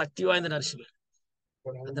 ரொம்ப சக்தி வாய்ந்த நரசிம்மர்.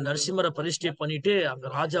 அந்த நரசிம்மரை பரிஷ்டை பண்ணிட்டு அங்க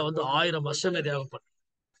ராஜா வந்து 1000 வருஷமே தியாகம் பண்ண.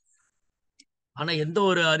 ஆனா எந்த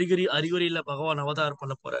ஒரு அறிகுறியில பகவான் அவதாரம்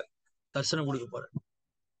பண்ண போறார், தரிசனம் கொடுக்க போறார்.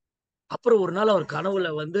 அப்புறம் ஒரு நாள் அவர் கனவுல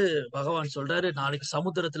வந்து பகவான் சொல்றாரு, நாளைக்கு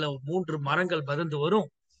சமுத்திரத்துல 3 மரங்கள் மிதந்து வரும்.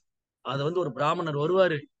 அது வந்து ஒரு பிராமணர்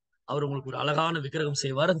வருவாரு, அவர் உங்களுக்கு ஒரு அழகான விக்கிரகம்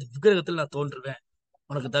செய்வார், அந்த விக்கிரகத்தில் நான் தோன்றுவேன்,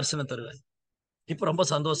 உனக்கு தரிசனம் தருவேன். இப்ப ரொம்ப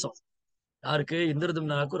சந்தோஷம். யாருக்கு?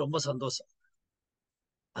 இந்திரதும்னாவுக்கு ரொம்ப சந்தோஷம்.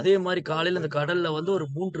 அதே மாதிரி காலையில அந்த கடல்ல வந்து ஒரு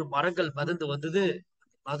 3 மரங்கள் மிதந்து வந்தது.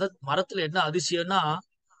 மரத்துல என்ன அதிசயம்னா,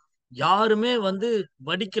 யாருமே வந்து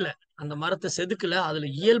வடிக்கல, அந்த மரத்தை செதுக்கல. அதுல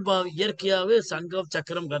இயற்கையாவே சங்கம்,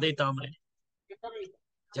 சக்கரம், கதை, தாமரை.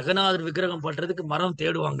 ஜெகநாதர் விக்கிரகம் பண்றதுக்கு மரம்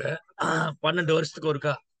தேடுவாங்க. 12 வருஷத்துக்கு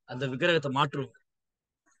ஒருக்கா அந்த விக்கிரகத்தை மாற்றுவாங்க.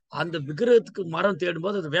 அந்த விக்கிரகத்துக்கு மரம்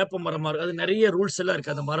தேடும்போது அது வேப்ப மரமா இருக்கு. அது நிறைய ரூல்ஸ் எல்லாம்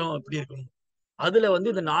இருக்கு, அந்த மரம் எப்படி இருக்கணும். அதுல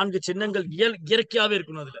வந்து இந்த 4 சின்னங்கள் இயற்கையாவே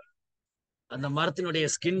இருக்கணும். அதுல அந்த மரத்தினுடைய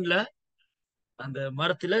ஸ்கின்ல, அந்த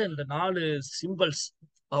மரத்துல இந்த 4 சிம்பிள்ஸ்,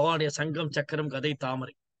 பகவானுடைய சங்கம், சக்கரம், கதை,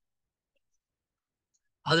 தாமரை,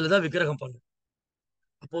 அதுலதான் விக்கிரகம் பண்ணும்.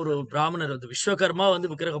 அப்போ ஒரு பிராமணர் வந்து விஸ்வகர்மா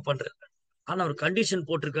வந்து விக்கிரகம் பண்றாரு. ஆனா ஒரு கண்டிஷன்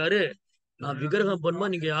போட்டிருக்காரு, நான் விக்கிரகம்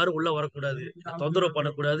பண்ணும்போது நீங்க யாரும் உள்ள வரக்கூடாது, தொந்தரவு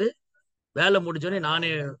பண்ணக்கூடாது. வேலை முடிஞ்சோடனே நானே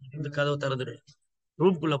இந்த கதவை திறந்துடுவேன்.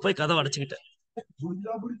 ரூம்குள்ள போய் கதவை அடைச்சுக்கிட்டேன்.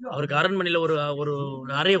 அவருக்கு அரண்மனையில ஒரு ஒரு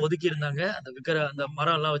அறையை ஒதுக்கி இருந்தாங்க. அந்த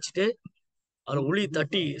மரம் எல்லாம் வச்சுட்டு அவரை உளி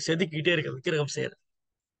தட்டி செதுக்கிட்டே இருக்க விக்கிரகம் செய்யற.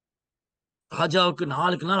 ராஜாவுக்கு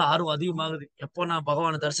நாளுக்கு நாள் ஆர்வம் அதிகமாகுது. எப்போ நான்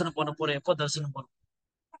பகவானை தரிசனம் பண்ண போறேன், எப்போ தரிசனம் பண்ண.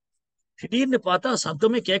 திடீர்னு பார்த்தா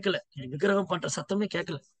சத்தமே கேட்கல, விக்கிரகம் பண்ற சத்தமே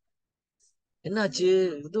கேட்கல. என்னாச்சு?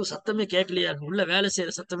 எதுவும் சத்தமே கேட்கலையா? உள்ள வேலை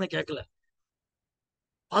செய்யற சத்தமே கேட்கல.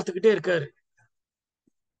 பார்த்துக்கிட்டே இருக்காரு.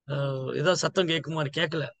 ஏதாவது சத்தம் கேட்குமாறு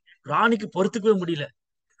கேட்கல. ராணிக்கு பொறுத்துக்கவே முடியல.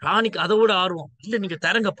 ராணிக்கு அதை விட ஆர்வம். இல்ல, நீங்க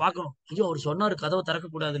திறங்க பார்க்கணும். ஐயோ, அவர் சொன்னாரு கதவை திறக்க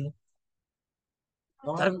கூடாதுன்னு.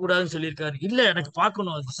 திறக்க கூடாதுன்னு சொல்லியிருக்காரு. இல்ல, எனக்கு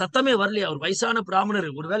பார்க்கணும். சத்தமே வரலையா? அவர் வயசான பிராமணர்,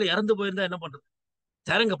 ஒருவேளை இறந்து போயிருந்தா என்ன பண்றது?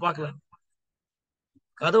 திறங்க பார்க்கலாம்.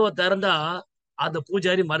 கதவை திறந்தா அந்த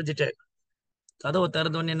பூஜாரி மறைஞ்சிட்டாரு. கதவை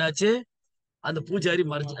திறந்த உடனே என்னாச்சு? அந்த பூஜாரி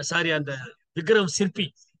அந்த விக்கிரகம் சிற்பி,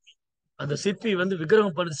 அந்த சிற்பி வந்து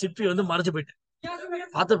விக்கிரகம் பண்ண சிற்பி வந்து மறைஞ்சு போயிட்டு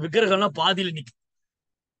பார்த்த விக்கிரகம்லாம் பாதியில நிக்கு.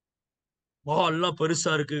 முகம் எல்லாம்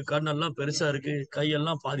பெருசா இருக்கு, கண்ணெல்லாம் பெருசா இருக்கு,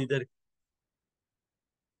 கையெல்லாம் பாதிதான் இருக்கு.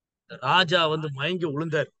 ராஜா வந்து மயங்கி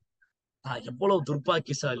விழுந்தார். நான் எவ்வளவு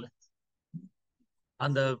துர்பாக்கியசாலி.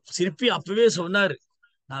 அந்த சிற்பி அப்பவே சொன்னாரு,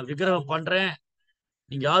 நான் விக்கிரகம் பண்றேன்,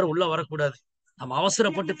 நீங்க யாரும் உள்ள வரக்கூடாது. நம்ம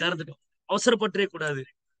அவசரப்பட்டு திறந்துட்டோம், அவசரப்பட்டே கூடாது,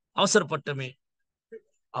 அவசரப்பட்டமே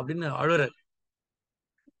அப்படின்னு அழுறாரு.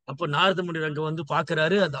 அப்ப நாரத முனிவர் அங்க வந்து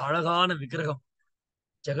பாக்குறாரு, அந்த அழகான விக்கிரகம்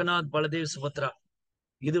ஜெகநாத், பலதேவ், சுபத்ரா.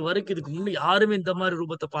 இது வரைக்கும் இதுக்கு முன்னாடி யாருமே இந்த மாதிரி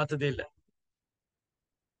ரூபத்தை பார்த்ததே இல்லை.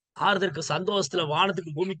 நாரதருக்கு சந்தோஷத்துல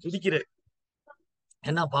வானத்துக்கு பூமி குதிக்கிறார்.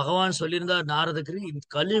 ஏன்னா பகவான் சொல்லியிருந்தார் நாரதருக்கு, இந்த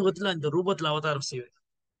கலியுகத்துல இந்த ரூபத்துல அவதாரம் செய்வார்.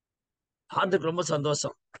 நாரதருக்கு ரொம்ப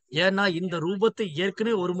சந்தோஷம். ஏன்னா இந்த ரூபத்தை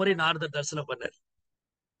ஏற்கனவே ஒரு முறை நாரதர் தரிசனம் பண்ணார்.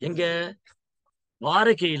 எங்க?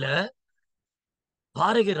 துவாரகையில.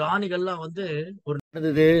 துவாரகை ராணிகள்லாம் வந்து ஒரு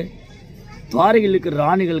நடந்தது. துவாரகையில் இருக்கிற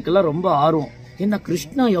ராணிகளுக்கெல்லாம் ரொம்ப ஆர்வம். ஏன்னா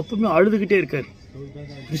கிருஷ்ணா எப்பவுமே அழுதுகிட்டே இருக்காரு.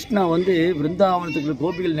 கிருஷ்ணா வந்து விருந்தாவனத்துக்கு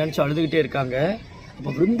கோபிகள் நினைச்சு அழுதுகிட்டே இருக்காங்க.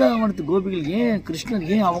 அப்ப விருந்தாவனத்து கோபிகள் ஏன் கிருஷ்ணன்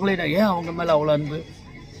ஏன் அவங்க மேல அவ்வளவு அன்பு?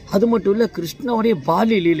 அது மட்டும் இல்ல, கிருஷ்ணனுடைய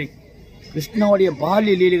பால்ய லீலை, கிருஷ்ணனுடைய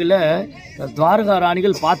பால்ய லீலைகளை துவாரகா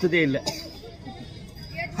ராணிகள் பார்த்ததே இல்லை.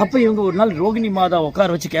 அப்ப இவங்க ஒரு நாள் ரோகிணி மாதா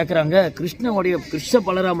உட்கார வச்சு கேட்கறாங்க, கிருஷ்ண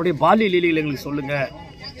பலராமுடைய பால்ய லீலைகள் எங்களுக்கு சொல்லுங்க,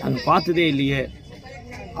 நாங்க பார்த்ததே இல்லையே.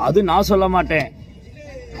 அது நான் சொல்ல மாட்டேன்,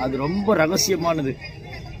 அது ரொம்ப ரகசியமானது.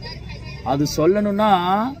 அது சொல்லணும்னா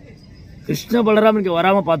கிருஷ்ண பலராம் இங்க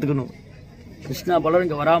வராம பாத்துக்கணும். கிருஷ்ணா பலராம்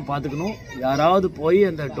இங்க வராம பாத்துக்கணும். யாராவது போய்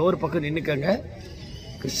அந்த டோர் பக்கம் நின்னுக்கங்க,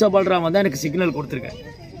 கிருஷ்ண பலராம் வந்தா எனக்கு சிக்னல் கொடுத்துருங்க.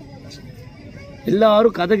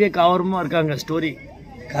 எல்லாரும் கதை கேட்க ஆர்வமா இருக்காங்க. ஸ்டோரி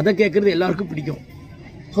கதை கேட்கறது எல்லாருக்கும் பிடிக்கும்.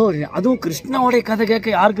 அதுவும் கிருஷ்ணாவுடைய கதை கேட்க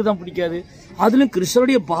யாருக்கு தான் பிடிக்காது? அதுலயும்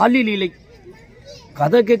கிருஷ்ணனுடைய பால்ய லீலை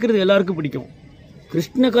கதை கேட்கறது எல்லாருக்கும் பிடிக்கும்.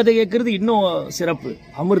 கிருஷ்ண கதை கேட்கறது இன்னும் சிறப்பு,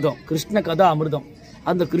 அமிர்தம். கிருஷ்ண கதை அமிர்தம்.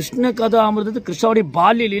 அந்த கிருஷ்ண கதை அமிர்தத்து கிருஷ்ணாவுடைய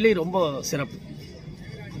பால்ய லீலை ரொம்ப சிறப்பு.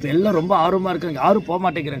 இப்போ எல்லாம் ரொம்ப ஆர்வமா இருக்காங்க, யாரும் போக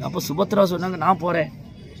மாட்டேங்கிறாங்க. அப்போ சுபத்ரா சொன்னாங்க, நான் போறேன்,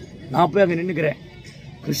 நான் போய் அங்கே நின்றுக்கிறேன்.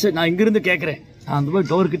 நான் இங்கிருந்து கேட்குறேன், நான் அந்த போய்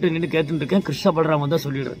டோர் கிட்ட நின்று கேட்டுட்டு இருக்கேன், கிருஷ்ண பலராம தான்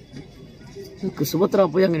சொல்லிடுறேன். சுபத்ரா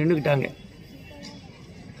போய் அங்கே நின்றுக்கிட்டாங்க.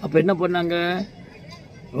 அப்போ என்ன பண்ணாங்க?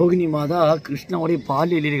 ரோகிணி மாதா கிருஷ்ணாவுடைய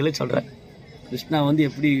பால்ய லீலைகளை சொல்கிறேன். கிருஷ்ணா வந்து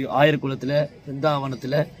எப்படி ஆயர்குலத்தில்,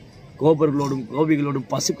 பிருந்தாவனத்தில் கோபிகளோடும்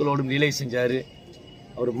பசுக்களோடும் லீலை செஞ்சார்,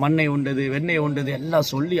 அவர் மண்ணை உண்டது வெண்ணெய் உண்டது எல்லாம்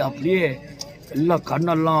சொல்லி அப்படியே எல்லாம்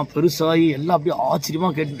கண்ணெல்லாம் பெருசாகி எல்லாம் அப்படியே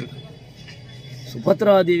ஆச்சரியமாக கேட்டுருக்கு.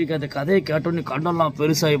 சுபத்ரா தேவிக்கு அந்த கதையை கேட்டோன்னே கண்ணெல்லாம்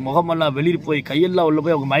பெருசாகி முகமெல்லாம் வெளியே போய் கையெல்லாம் உள்ள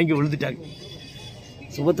போய் அவங்க மயங்கி விழுந்துட்டாங்க.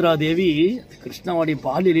 சுபத்ரா தேவி கிருஷ்ணாவுடைய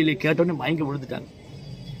பாலியலிலே கேட்டோன்னே மயங்கி விழுந்துட்டாங்க.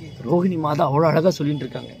 ரோகிணி மாதா அவ்வளோ அழகாக சொல்லிட்டு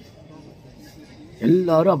இருக்காங்க.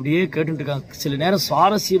 எல்லாரும் அப்படியே கேட்டுட்டு இருக்காங்க. சில நேரம்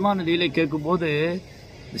சுவாரஸ்யமான லீலை கேட்கும்போது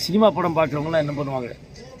இந்த சினிமா படம் பார்க்குறவங்களாம் என்ன பண்ணுவாங்க,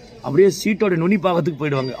 அப்படியே சீட்டோட நுனி பாகத்துக்கு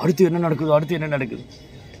போயிடுவாங்க. அடுத்து என்ன நடக்குது, அடுத்து என்ன நடக்குது.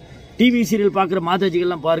 டிவி சீரியல் பார்க்குற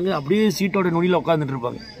மாதாஜிகள்லாம் பாருங்கள், அப்படியே சீட்டோட நுனியில் உட்காந்துட்டு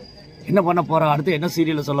இருப்பாங்க. என்ன பண்ண போகிறேன், அடுத்து என்ன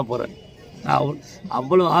சீரியலை சொல்ல போகிறேன்.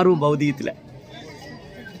 அவ்வளோ ஆர்வம் பௌதிகத்தில்.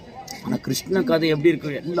 ஆனால் கிருஷ்ண கதை எப்படி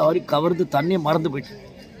இருக்கு, எல்லாரையும் கவர்ந்து தண்ணியை மறந்து போயிட்டு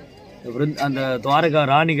அந்த துவாரகா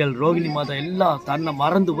ராணிகள் ரோகிணி மாதா எல்லாம் தன்னை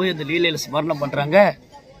மறந்து போய் அந்த லீலையில் ஸ்மரணம் பண்ணுறாங்க.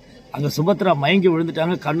 அங்கே சுபத்ரா மயங்கி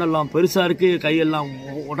விழுந்துட்டாங்க. கண்ணெல்லாம் பெருசாக இருக்குது, கையெல்லாம்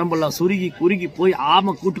உடம்பெல்லாம் சுருகி குறுகி போய்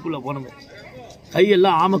ஆமை கூட்டுக்குள்ளே போன மாதிரி,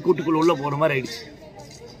 கையெல்லாம் ஆமை கூட்டுக்குள்ளே உள்ளே போன மாதிரி ஆயிடுச்சு.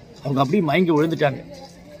 அவங்க அப்படியே மயங்கி விழுந்துட்டாங்க.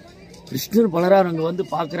 கிருஷ்ணர் பலரார் அங்கே வந்து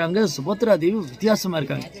பார்க்குறாங்க. சுபத்ரா தேவி வித்தியாசமாக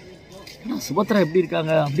இருக்காங்க. ஏன்னா சுபத்ரா எப்படி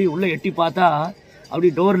இருக்காங்க, அப்படியே உள்ளே எட்டி பார்த்தா அப்படி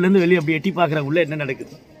டோர்லேருந்து வெளியே அப்படி எட்டி பார்க்குறாங்க உள்ளே என்ன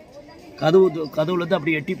நடக்குது. கதவுலேருந்து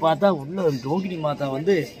அப்படி எட்டி பார்த்தா உள்ள ரோகிணி மாதா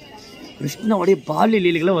வந்து கிருஷ்ணனுடைய பாலியல்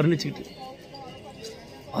லீலைகளை வர்ணிச்சுக்கிட்டு.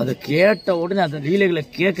 அதை கேட்ட உடனே அந்த லீலைகளை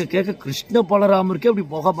கேட்க கேட்க கிருஷ்ண பலராமருக்கே அப்படி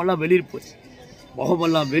முகமெல்லாம் வெளியே போச்சு.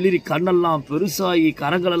 முகமெல்லாம் வெளிரி கண்ணெல்லாம் பெருசாகி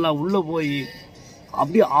கரங்களெல்லாம் உள்ளே போய்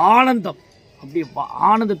அப்படியே ஆனந்தம், அப்படி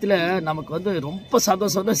ஆனந்தத்தில் நமக்கு வந்து ரொம்ப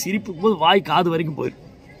சந்தோஷம் தான். சிரிப்புக்கும் போது வாய் காது வரைக்கும் போயிடும்.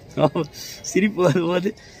 சிரிப்பு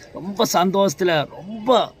வரும்போது ரொம்ப சந்தோஷத்தில்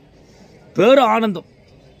ரொம்ப ஆனந்தம்,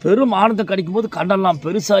 பெரும் ஆனந்தம் கிடைக்கும் போது கண்ணெல்லாம்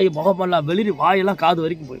பெருசாகி முகமெல்லாம் வெளிரி வாயெல்லாம் காது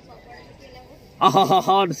வரைக்கும் போயிடும்.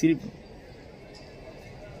 ஆஹாஹான்னு சிரிப்பு.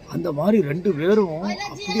 அந்த மாதிரி ரெண்டு பேரும்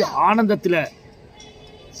அப்படியே ஆனந்தத்தில்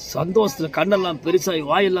சந்தோஷத்தில் கண்ணெல்லாம் பெருசாகி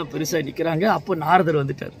வாயெல்லாம் பெருசாகி நிற்கிறாங்க. அப்போ நாரதர்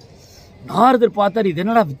வந்துட்டார். நாரதர் பார்த்தார், இது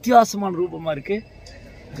என்னடா வித்தியாசமான ரூபமாக இருக்குது,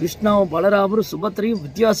 கிருஷ்ணாவும் பலராமரும் சுபத்திரையும்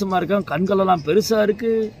வித்தியாசமாக இருக்காங்க, கண்களெல்லாம் பெருசாக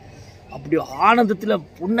இருக்குது, அப்படி ஆனந்தத்தில்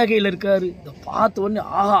புன்னகையில் இருக்காரு. இதை பார்த்த உடனே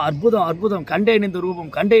ஆஹா அற்புதம் அற்புதம், கண்டேன் இந்த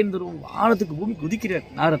ரூபம், கண்டேன் இந்த ரூபம், ஆனத்துக்கு பூமி குதிக்கிறார்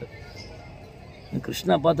நாரதர்.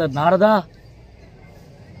 கிருஷ்ணா பார்த்தார், நாரதா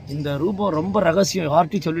இந்த ரூபம் ரொம்ப ரகசியம்,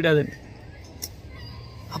 யார்ட்டையும் சொல்லிடாதுன்னு.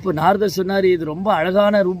 அப்போ நாரதர் சொன்னார், இது ரொம்ப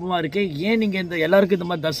அழகான ரூபமாக இருக்கே, ஏன் நீங்கள் இந்த எல்லாருக்கும் இந்த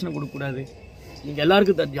மாதிரி தரிசனம் கொடுக்கக்கூடாது, நீங்கள்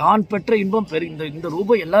எல்லாருக்கும் யான் பெற்ற இன்பம் பெரு, இந்த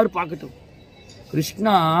ரூபம் எல்லாரும் பார்க்கட்டும்.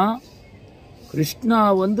 கிருஷ்ணா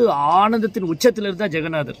வந்து ஆனந்தத்தின் உச்சத்தில் இருந்தால்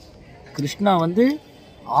ஜெகநாதர். கிருஷ்ணா வந்து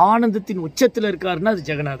ஆனந்தத்தின் உச்சத்தில் இருக்காருன்னா அது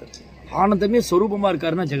ஜெகநாதர். ஆனந்தமே சொரூபமாக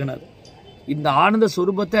இருக்காருன்னா ஜெகநாதர். இந்த ஆனந்த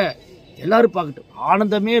சொரூபத்தை எல்லாரும் பார்க்கட்டும்.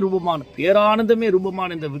 ஆனந்தமே ரூபமான, பேரானந்தமே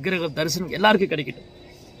ரூபமான இந்த விக்கிரக தரிசனம் எல்லாருக்கும் கிடைக்கட்டும்.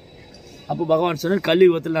 அப்போ பகவான் சொன்னார்,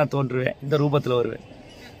 கலியுகத்தில் நான் தோன்றுவேன், இந்த ரூபத்தில் வருவேன்.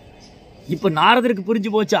 இப்போ நாரதருக்கு புரிஞ்சு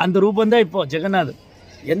போச்சு, அந்த ரூபந்தான் இப்போ ஜெகநாதர்.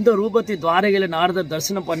 எந்த ரூபத்தை துவாரகையில் நாரதர்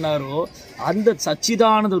தரிசனம் பண்ணாரோ அந்த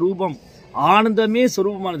சச்சிதானந்த ரூபம் ஆனந்தமே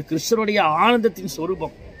சொரூபமானது, கிருஷ்ணருடைய ஆனந்தத்தின்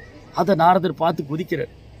சொரூபம். அதை நாரதர் பார்த்து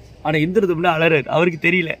குதிக்கிறார். ஆனால் இந்திரதம்னா அழறார், அவருக்கு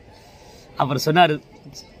தெரியல. அவர் சொன்னார்,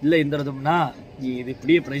 இல்லை இந்திரதம்னா நீ இது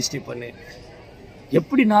இப்படியே பிரதிஷ்டை பண்ணு.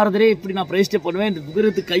 எப்படி நாரதரே இப்படி நான் பிரதிஷ்டை பண்ணுவேன், இந்த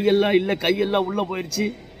விக்கிரகத்துக்கு கையெல்லாம் இல்லை, கையெல்லாம் உள்ளே போயிடுச்சு,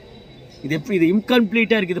 இது எப்படி, இது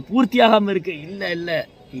இன்கம்ப்ளீட்டாக இருக்குது, இது பூர்த்தியாகாமல் இருக்குது. இல்லை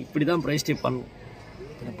இப்படி தான் பிரதிஷ்டை பண்ணணும்.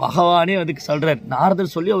 பகவானே அதுக்கு சொல்கிறார்.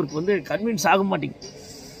 நாரதர் சொல்லி அவருக்கு வந்து கன்வின்ஸ் ஆக மாட்டேங்க.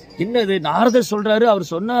 என்னது நாரதர் சொல்கிறாரு,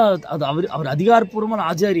 அவர் சொன்னால் அது அவர் அதிகாரப்பூர்வமான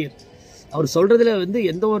ஆச்சாரியர், அவர் சொல்கிறதுல வந்து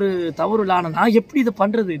எந்த ஒரு தவறு இல்லை. ஆனால் நான் எப்படி இதை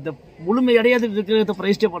பண்ணுறது, இந்த முழுமையடையாத விக்கிரகத்தை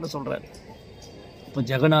பிரதிஷ்டை பண்ண சொல்கிறார். இப்போ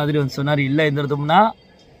ஜெகநாதர் வந்து சொன்னார், இல்லை இந்திரதம்னா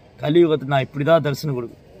கலியுகத்தை நான் இப்படி தான் தரிசனம்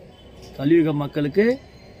கொடுக்கணும், கலியுக மக்களுக்கு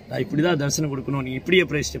நான் இப்படி தான் தரிசனம் கொடுக்கணும், நீ இப்படியே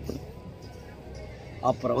பிரதிஷ்டை பண்ணு.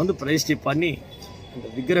 அப்புறம் வந்து பிரதிஷ்டை பண்ணி இந்த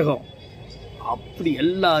விக்கிரகம் அப்படி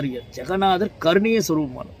எல்லாரையும் ஜெகநாதர் கருணைய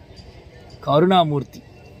சொரூபமான கருணாமூர்த்தி.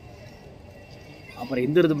 அப்புறம்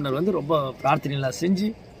இந்திரதம்னர் வந்து ரொம்ப பிரார்த்தனைலாம் செஞ்சு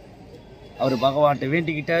அவர் பகவான்கிட்ட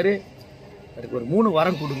வேண்டிக்கிட்டாரு, அதுக்கு ஒரு 3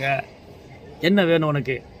 வரம் கொடுங்க, என்ன வேணும்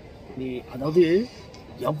உனக்கு, நீ அதாவது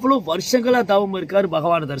எவ்வளோ வருஷங்களாக தவம் இருக்காரு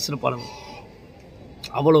பகவானை தரிசனம் பண்ணணும்,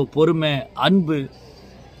 அவ்வளோ பொறுமை அன்பு,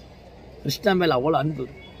 கிருஷ்ணா மேலே அவ்வளோ அன்பு.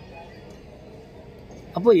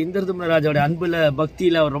 அப்போ இந்திரதம்னர் ராஜாவுடைய அன்பில்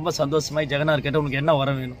பக்தியில் அவர் ரொம்ப சந்தோஷமாய் ஜெகநாதர் கேட்டால் உனக்கு என்ன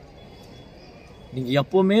வரம் வேணும், நீங்கள்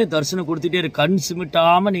எப்போவுமே தரிசனம் கொடுத்துட்டே கண்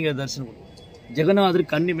சிமிட்டாமல் நீங்கள் தரிசனம் கொடுக்கணும்.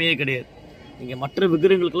 ஜெகநாதர் கண் இமையே கிடையாது. நீங்கள் மற்ற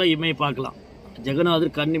விக்கிரகங்களுக்கெல்லாம் இமையை பார்க்கலாம்,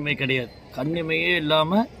 ஜெகநாதர் கண் இமை கிடையாது. கண் இமையே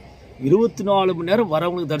இல்லாமல் 24 மணி நேரம்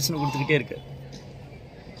வரவங்களுக்கு தரிசனம் கொடுத்துக்கிட்டே இருக்கு.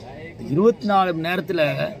 24 மணி நேரத்தில்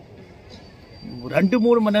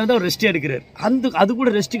 2-3 மணி நேரம் தான் ரெஸ்ட் எடுக்கிறார். அது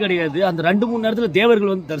கூட ரெஸ்ட் கிடையாது. அந்த 2-3 நேரத்தில்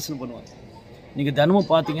தேவர்கள் வந்து தரிசனம் பண்ணுவாங்க. நீங்கள்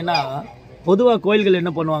தினமும் பார்த்தீங்கன்னா பொதுவாக கோயில்கள்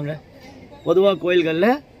என்ன பண்ணுவாங்க, பொதுவாக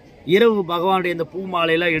கோயில்களில் இரவு பகவானுடைய இந்த பூ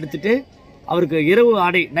மாலையெல்லாம் எடுத்துட்டு அவருக்கு இரவு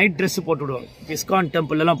ஆடை நைட் ட்ரெஸ் போட்டு விடுவாங்க. இஸ்கான்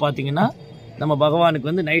டெம்பிள்லாம் பார்த்தீங்கன்னா நம்ம பகவானுக்கு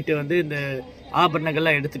வந்து நைட்டு வந்து இந்த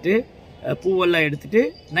ஆபரணங்கள்லாம் எடுத்துட்டு பூவெல்லாம் எடுத்துட்டு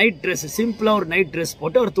நைட் ட்ரெஸ் சிம்பிளாக ஒரு நைட் ட்ரெஸ்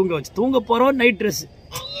போட்டு அவர் தூங்க போகிறோம். நைட் ட்ரெஸ்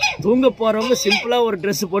தூங்க போகிறவங்க சிம்பிளாக ஒரு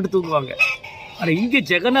ட்ரெஸ் போட்டு தூங்குவாங்க. ஆனால் இங்கே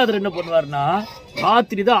ஜெகநாதர் என்ன பண்ணுவார்னா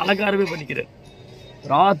ராத்திரி தான் அலங்காரமே பண்ணிக்கிறார்.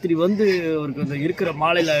 ராத்திரி வந்து அவருக்கு அந்த இருக்கிற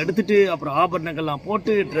மாலையில் எடுத்துட்டு அப்புறம் ஆபரணங்கள்லாம்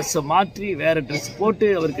போட்டு ட்ரெஸ்ஸை மாற்றி வேறு ட்ரெஸ் போட்டு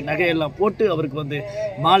அவருக்கு நகையெல்லாம் போட்டு அவருக்கு வந்து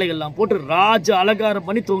மாலைகள்லாம் போட்டு ராஜ அலங்காரம்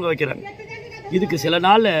பண்ணி தூங்க வைக்கிறாங்க. இதுக்கு சில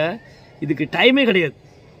நாள் இதுக்கு டைமே கிடையாது.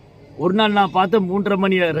 ஒரு நாள் நான் பார்த்தேன் 3:30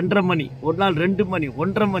 மணி 2:30 மணி, ஒரு நாள் 2 மணி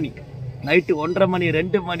 1:30 மணி, நைட்டு 1:30 மணி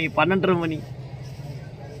 2 மணி 12:30 மணி.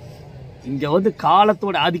 இங்கே வந்து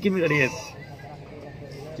காலத்தோட ஆதிக்கமே கிடையாது.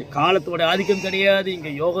 காலத்தோட ஆதிக்கம் கிடையாது,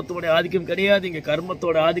 இங்கே யோகத்தோட ஆதிக்கம் கிடையாது, இங்கே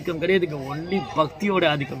கர்மத்தோட ஆதிக்கம் கிடையாது. இங்கே ஒன்லி பக்தியோட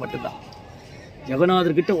ஆதிக்கம் மட்டும்தான்.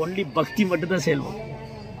 ஜெகநாதர்கிட்ட ஒன்லி பக்தி மட்டும்தான் செல்வம்.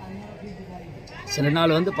 சில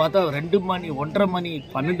நாள் வந்து பார்த்தா 2 மணி 1:30 மணி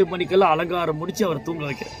 12 மணிக்கெல்லாம் அலங்காரம் முடித்து அவர் தூங்க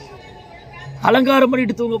வைக்கிறார். அலங்காரம்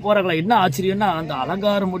பண்ணிட்டு தூங்க போகிறாங்களா? என்ன ஆச்சரியம்னா அந்த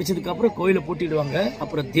அலங்காரம் முடிச்சதுக்கப்புறம் கோயிலை பூட்டிடுவாங்க.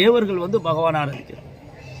 அப்புறம் தேவர்கள் வந்து பகவான் ஆராதிக்கிறார்.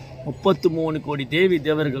 33 கோடி தேவி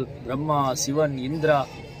தேவர்கள், பிரம்மா, சிவன், இந்திரா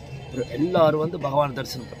எல்லாரும் வந்து பகவான்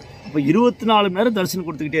தரிசனம் பண்ணுறாங்க. அப்போ 24 மணி நேரம் தரிசனம்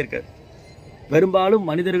கொடுத்துக்கிட்டே இருக்காரு. பெரும்பாலும்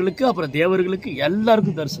மனிதர்களுக்கு அப்புறம் தேவர்களுக்கு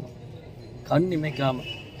எல்லாருக்கும் தரிசனம் கண் இமைக்காம.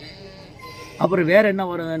 அப்புறம் வேற என்ன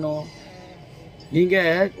வேணும்?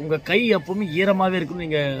 நீங்கள் உங்கள் கை எப்பவுமே ஈரமாகவே இருக்கணும்.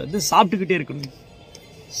 நீங்கள் வந்து சாப்பிட்டுக்கிட்டே இருக்கணும்.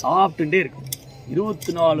 சாப்பிட்டுட்டே இருக்கணும்.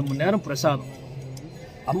 24 மணி நேரம் பிரசாதம்,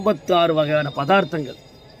 56 வகையான பதார்த்தங்கள்,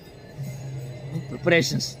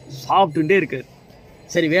 ப்ரிப்பரேஷன்ஸ் சாப்பிட்டுட்டே இருக்காரு.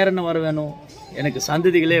 சரி வேற என்ன வேணும்? எனக்கு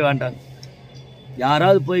சந்ததிகளே வேண்டாங்க.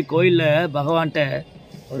 யாராவது போய் கோயிலில் பகவான்கிட்ட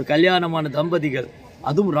ஒரு கல்யாணமான தம்பதிகள்,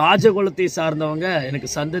 அதுவும் ராஜகுலத்தை சார்ந்தவங்க, எனக்கு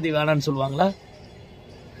சந்ததி வேணான்னு சொல்லுவாங்களா?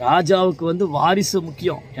 ராஜாவுக்கு வந்து வாரிசு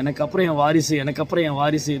முக்கியம். எனக்கு அப்புறம் என் வாரிசு, எனக்கு அப்புறம் என்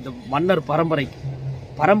வாரிசு. இந்த மன்னர்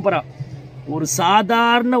பரம்பரை. ஒரு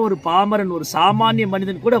சாதாரண ஒரு பாமரன், ஒரு சாமானிய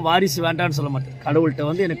மனிதன் கூட வாரிசு வேண்டான்னு சொல்ல மாட்டேன். கடவுள்கிட்ட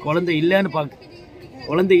வந்து எனக்கு குழந்தை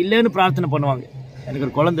இல்லைன்னு பிரார்த்தனை பண்ணுவாங்க. எனக்கு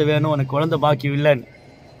ஒரு குழந்தை வேணும், எனக்கு குழந்தை பாக்கியம் இல்லைன்னு.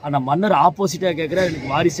 ஆனால் மன்னர் ஆப்போசிட்டாக கேட்குறார், எனக்கு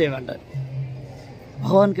வாரிசே வேண்டாம்.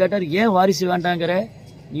 பகவான் கேட்டார், ஏன் வாரிசு வேண்டாங்கிற?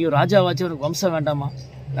 நீ ராஜாவாச்சு, உனக்கு வம்சம் வேண்டாமா?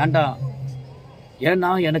 வேண்டாம். ஏன்னா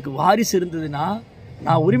எனக்கு வாரிசு இருந்ததுன்னா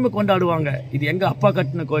நான் உரிமை கொண்டாடுவாங்க. இது எங்கள் அப்பா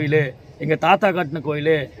கட்டின கோயில், எங்கள் தாத்தா கட்டின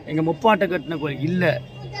கோயில், எங்கள் முப்பாட்டை கட்டின கோயில் இல்லை.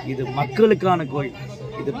 இது மக்களுக்கான கோயில்,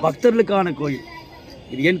 இது பக்தர்களுக்கான கோயில்,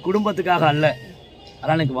 இது என் குடும்பத்துக்காக அல்ல.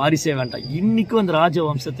 அதனால் எனக்கு வாரிசே வேண்டாம். இன்றைக்கும் அந்த ராஜ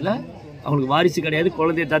வம்சத்தில் அவங்களுக்கு வாரிசு கிடையாது.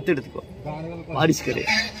 குழந்தைய தத்து எடுத்துக்கோ, வாரிசு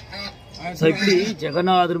கிடையாது. ஸோ இப்படி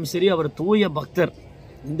ஜெகநாதரும் சரி, அவர் தூய பக்தர்.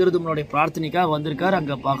 இந்திரதுமனுடைய பிரார்த்தனைக்காக வந்திருக்கார்.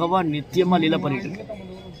 அங்கே பகவான் நித்தியமாக லீலை பண்ணிட்டு இருக்கார்.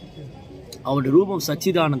 அவருடைய ரூபம்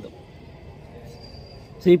சச்சிதானந்தம்.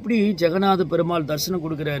 ஸோ இப்படி ஜெகநாத பெருமாள் தரிசனம்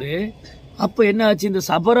கொடுக்குறாரு. அப்போ என்ன ஆச்சு? இந்த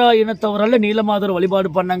சபரா இனத்தவரால் நீலமாதர் வழிபாடு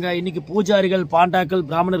பண்ணாங்க. இன்னைக்கு பூஜாரிகள், பாண்டாக்கள்,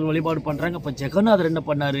 பிராமணர்கள் வழிபாடு பண்ணுறாங்க. அப்போ ஜெகநாதர் என்ன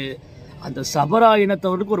பண்ணார்? அந்த சபரா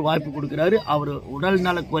இனத்தவருக்கு ஒரு வாய்ப்பு கொடுக்குறாரு. அவர் உடல்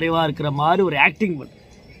நல குறைவாக இருக்கிற மாதிரி ஒரு ஆக்டிங் பண்ண,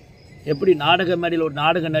 எப்படி நாடக மேடையில் ஒரு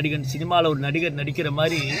நாடக நடிகன், சினிமாவில் ஒரு நடிகர் நடிக்கிற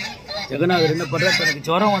மாதிரி ஜெகநாதர் என்ன பண்ணுறாரு? தனக்கு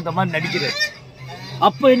ஜுரம் வந்த மாதிரி நடிக்கிறார்.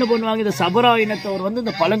 அப்போ என்ன பண்ணுவாங்க? இந்த சபரா இனத்தவர் வந்து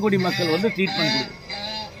இந்த பழங்குடி மக்கள் வந்து ட்ரீட்மெண்ட் கொடுக்குறாங்க.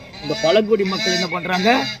 இந்த பழங்குடி மக்கள் என்ன பண்ணுறாங்க?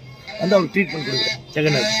 வந்து அவர் ட்ரீட்மெண்ட் கொடுக்குறாங்க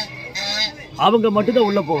ஜெகநாதர். அவங்க மட்டும்தான்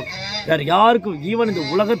உள்ளே போகும். வேறு யாருக்கும், ஈவன் இந்த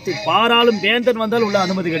உலகத்தில் பாராளும் வேந்தன் வந்தாலும் உள்ள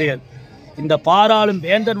அனுமதி கிடையாது. இந்த பாராளும்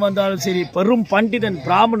வேந்தன் வந்தாலும் சரி, பெரும் பண்டிதன்,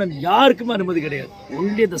 பிராமணன், யாருக்குமே அனுமதி கிடையாது.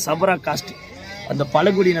 ஒன்லி இந்த சபரா காஸ்ட், அந்த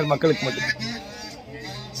பழங்குடியினர் மக்களுக்கு மட்டும்.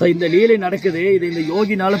 ஸோ இந்த லீலை நடக்குது. இதை இந்த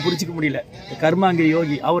யோகினால புரிச்சிக்க முடியல. கர்மாங்க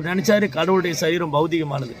யோகி அவர் நினைச்சாரு கடவுளுடைய சரீரம்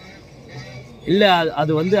பௌதிகமானது இல்லை,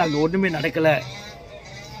 அது வந்து அங்கே ஒன்றுமே நடக்கலை.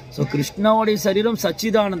 ஸோ கிருஷ்ணாவுடைய சரீரம்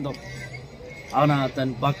சச்சிதானந்தம். ஆனால்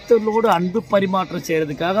தன் பக்தர்களோடு அன்பு பரிமாற்றம்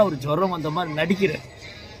செய்கிறதுக்காக அவர் ஜுரம் வந்த மாதிரி நடிக்கிறார்.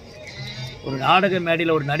 ஒரு நாடக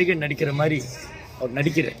மேடையில் ஒரு நடிகன் நடிக்கிற மாதிரி அவர்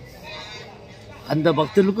நடிக்கிறார். அந்த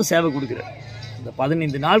பக்தர்களுக்கும் சேவை கொடுக்குறார். அந்த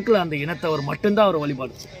 15 நாட்கள் அந்த இனத்தவர் மட்டும்தான் அவர்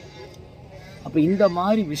வழிபாடு. அப்போ இந்த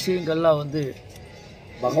மாதிரி விஷயங்கள்லாம் வந்து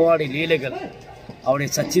பகவானுடைய லீலைகள், அவருடைய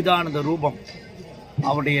சச்சிதானந்த ரூபம்,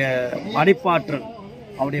 அவருடைய படைப்பாற்றல்,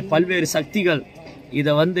 அவருடைய பல்வேறு சக்திகள்,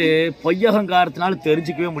 இதை வந்து பொய்யகங்காரத்தினால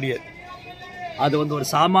தெரிஞ்சிக்கவே முடியாது. அது வந்து ஒரு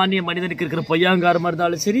சாமானிய மனிதனுக்கு இருக்கிற பொய்யகங்காரமாக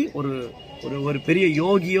இருந்தாலும் சரி, ஒரு ஒரு பெரிய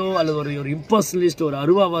யோகியோ அல்லது ஒரு இம்பர்சனலிஸ்ட், ஒரு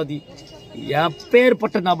அருவாவாதி,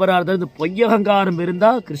 எப்பேற்பட்ட நபராக இருந்தால் இந்த பொய்யகங்காரம்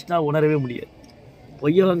இருந்தால் கிருஷ்ணா உணரவே முடியாது.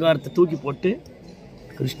 பொய்யகங்காரத்தை தூக்கி போட்டு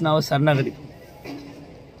கிருஷ்ணாவை சரணாகதி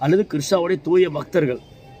அல்லது கிருஷ்ணாவுடைய தூய பக்தர்கள்.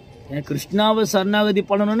 ஏன் கிருஷ்ணாவை சரணாகதி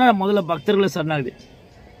பண்ணணும்னா முதல்ல பக்தர்களை சரணாகதி,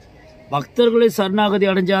 பக்தர்களை சரணாகதி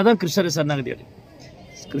அடைஞ்சாதான் கிருஷ்ணரை சரணாகதி அடையும்.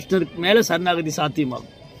 கிருஷ்ணருக்கு மேலே சரணாகதி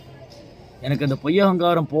சாத்தியமாகும். எனக்கு அந்த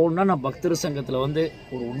பொய்யகங்காரம் போகணுன்னா நான் பக்தர் சங்கத்தில் வந்து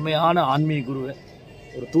ஒரு உண்மையான ஆன்மீக குருவை,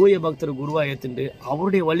 ஒரு தூய பக்தர் குருவாக ஏற்றுண்டு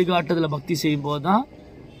அவருடைய வழிகாட்டுதலை பக்தி செய்யும்போது தான்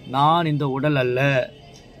நான் இந்த உடல் அல்ல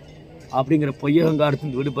அப்படிங்கிற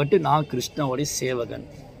பொய்யகங்காரத்தின் விடுபட்டு நான் கிருஷ்ணாவுடைய சேவகன்.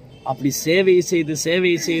 அப்படி சேவை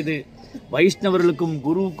செய்து வைஷ்ணவர்களுக்கும்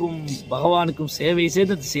குருவுக்கும் பகவானுக்கும் சேவை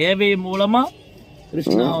செய்து சேவை மூலமாக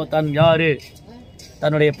கிருஷ்ணா தான் யார்,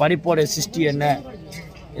 தன்னுடைய படைப்போடைய சிருஷ்டி என்ன,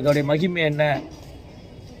 இதோடைய மகிமை என்ன,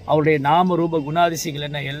 அவருடைய நாம ரூப குணாதிசயங்கள்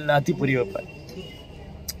என்ன எல்லாத்தையும் புரிய வைப்பார்.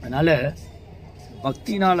 அதனால்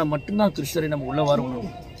பக்தினால் மட்டும்தான் கிருஷ்ணரை நம்ம உள்ள வரணும்.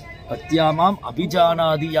 பக்தியாமாம்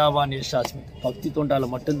அபிஜானாதி யாவான் யசாஸ்மி. பக்தி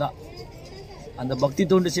தொண்டால் மட்டும்தான். அந்த பக்தி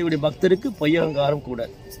தொண்டு செய்யக்கூடிய பக்தருக்கு பொய்யகங்காரம்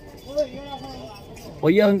கூடாது.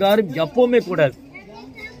 பொய்யகங்காரம் எப்பவுமே கூடாது.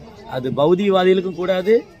 அது பௌதிகவாதிகளுக்கும்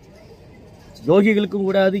கூடாது, யோகிகளுக்கும்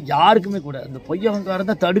கூடாது, யாருக்குமே கூடாது. அந்த பொய்யகங்காரம்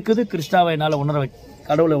தான் தடுக்குது கிருஷ்ணாவை என்னால்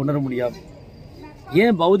கடவுளை உணர முடியாது.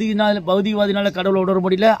 ஏன் பௌதிகவாதினால கடவுளை உணர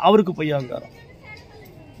முடியல? அவருக்கு பொய்யகங்காரம்.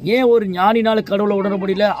 ஏன் ஒரு ஞானினால கடவுளை உணர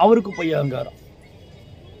முடியல? அவருக்கு பொய்யகங்காரம்.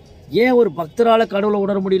 ஏன் ஒரு பக்தரால் கடவுளை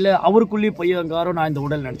உணர முடியல? அவருக்குள்ளேயும் பொய்யகங்காரம். நான் இந்த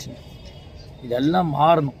உடல் நினச்சேன். இதெல்லாம்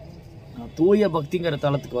மாறணும். நான் தூய பக்திங்கிற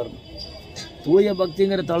தளத்துக்கு வரணும். தூய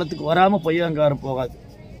பக்திங்கிற தளத்துக்கு வராமல் பொய்யகங்காரம் போகாது.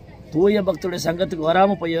 தூய பக்தருடைய சங்கத்துக்கு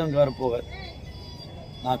வராமல் பொய்யகங்காரம் போகாது.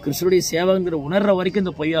 நான் கிருஷ்ணருடைய சேவங்கிற உணர்ற வரைக்கும்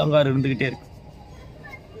இந்த பொய்யகங்காரம் இருந்துக்கிட்டே இருக்கு.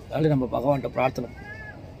 அதனால நம்ம பகவான்கிட்ட பிரார்த்தனை,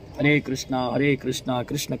 ஹரே கிருஷ்ணா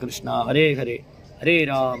கிருஷ்ண கிருஷ்ணா ஹரே ஹரே, ஹரே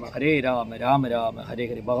ராம ராம ராம ஹரே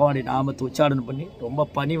ஹரே. பகவானுடைய நாமத்தை உச்சாரணம் பண்ணி ரொம்ப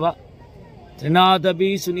பணிவா திரிநாதபி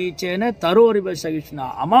சுனீச்சேன தரோரிப சகிஷ்ணா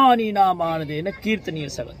அமானி நாமானதேன கீர்த்தனிய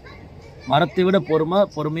சகன். மரத்தை விட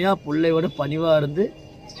பொறுமையாக புள்ளை விட பணிவாக இருந்து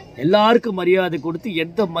எல்லாருக்கும் மரியாதை கொடுத்து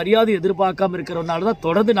எந்த மரியாதை எதிர்பார்க்காம இருக்கிறவனால தான்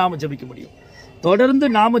தொடர்ந்து நாம ஜபிக்க முடியும். தொடர்ந்து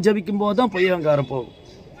நாம ஜபிக்கும் போது தான் பொய்யகங்காரம் போகும்.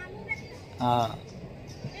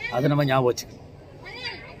 அதை நம்ம ஞாபகம் வச்சுக்கணும்.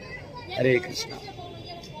 ஹரே கிருஷ்ணா.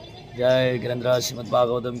 ஜெய் கிரந்தராஜ் ஸ்ரீமத்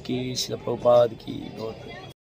பாகவதம் கி, ஸ்ரீல பிரபுபாத் கி.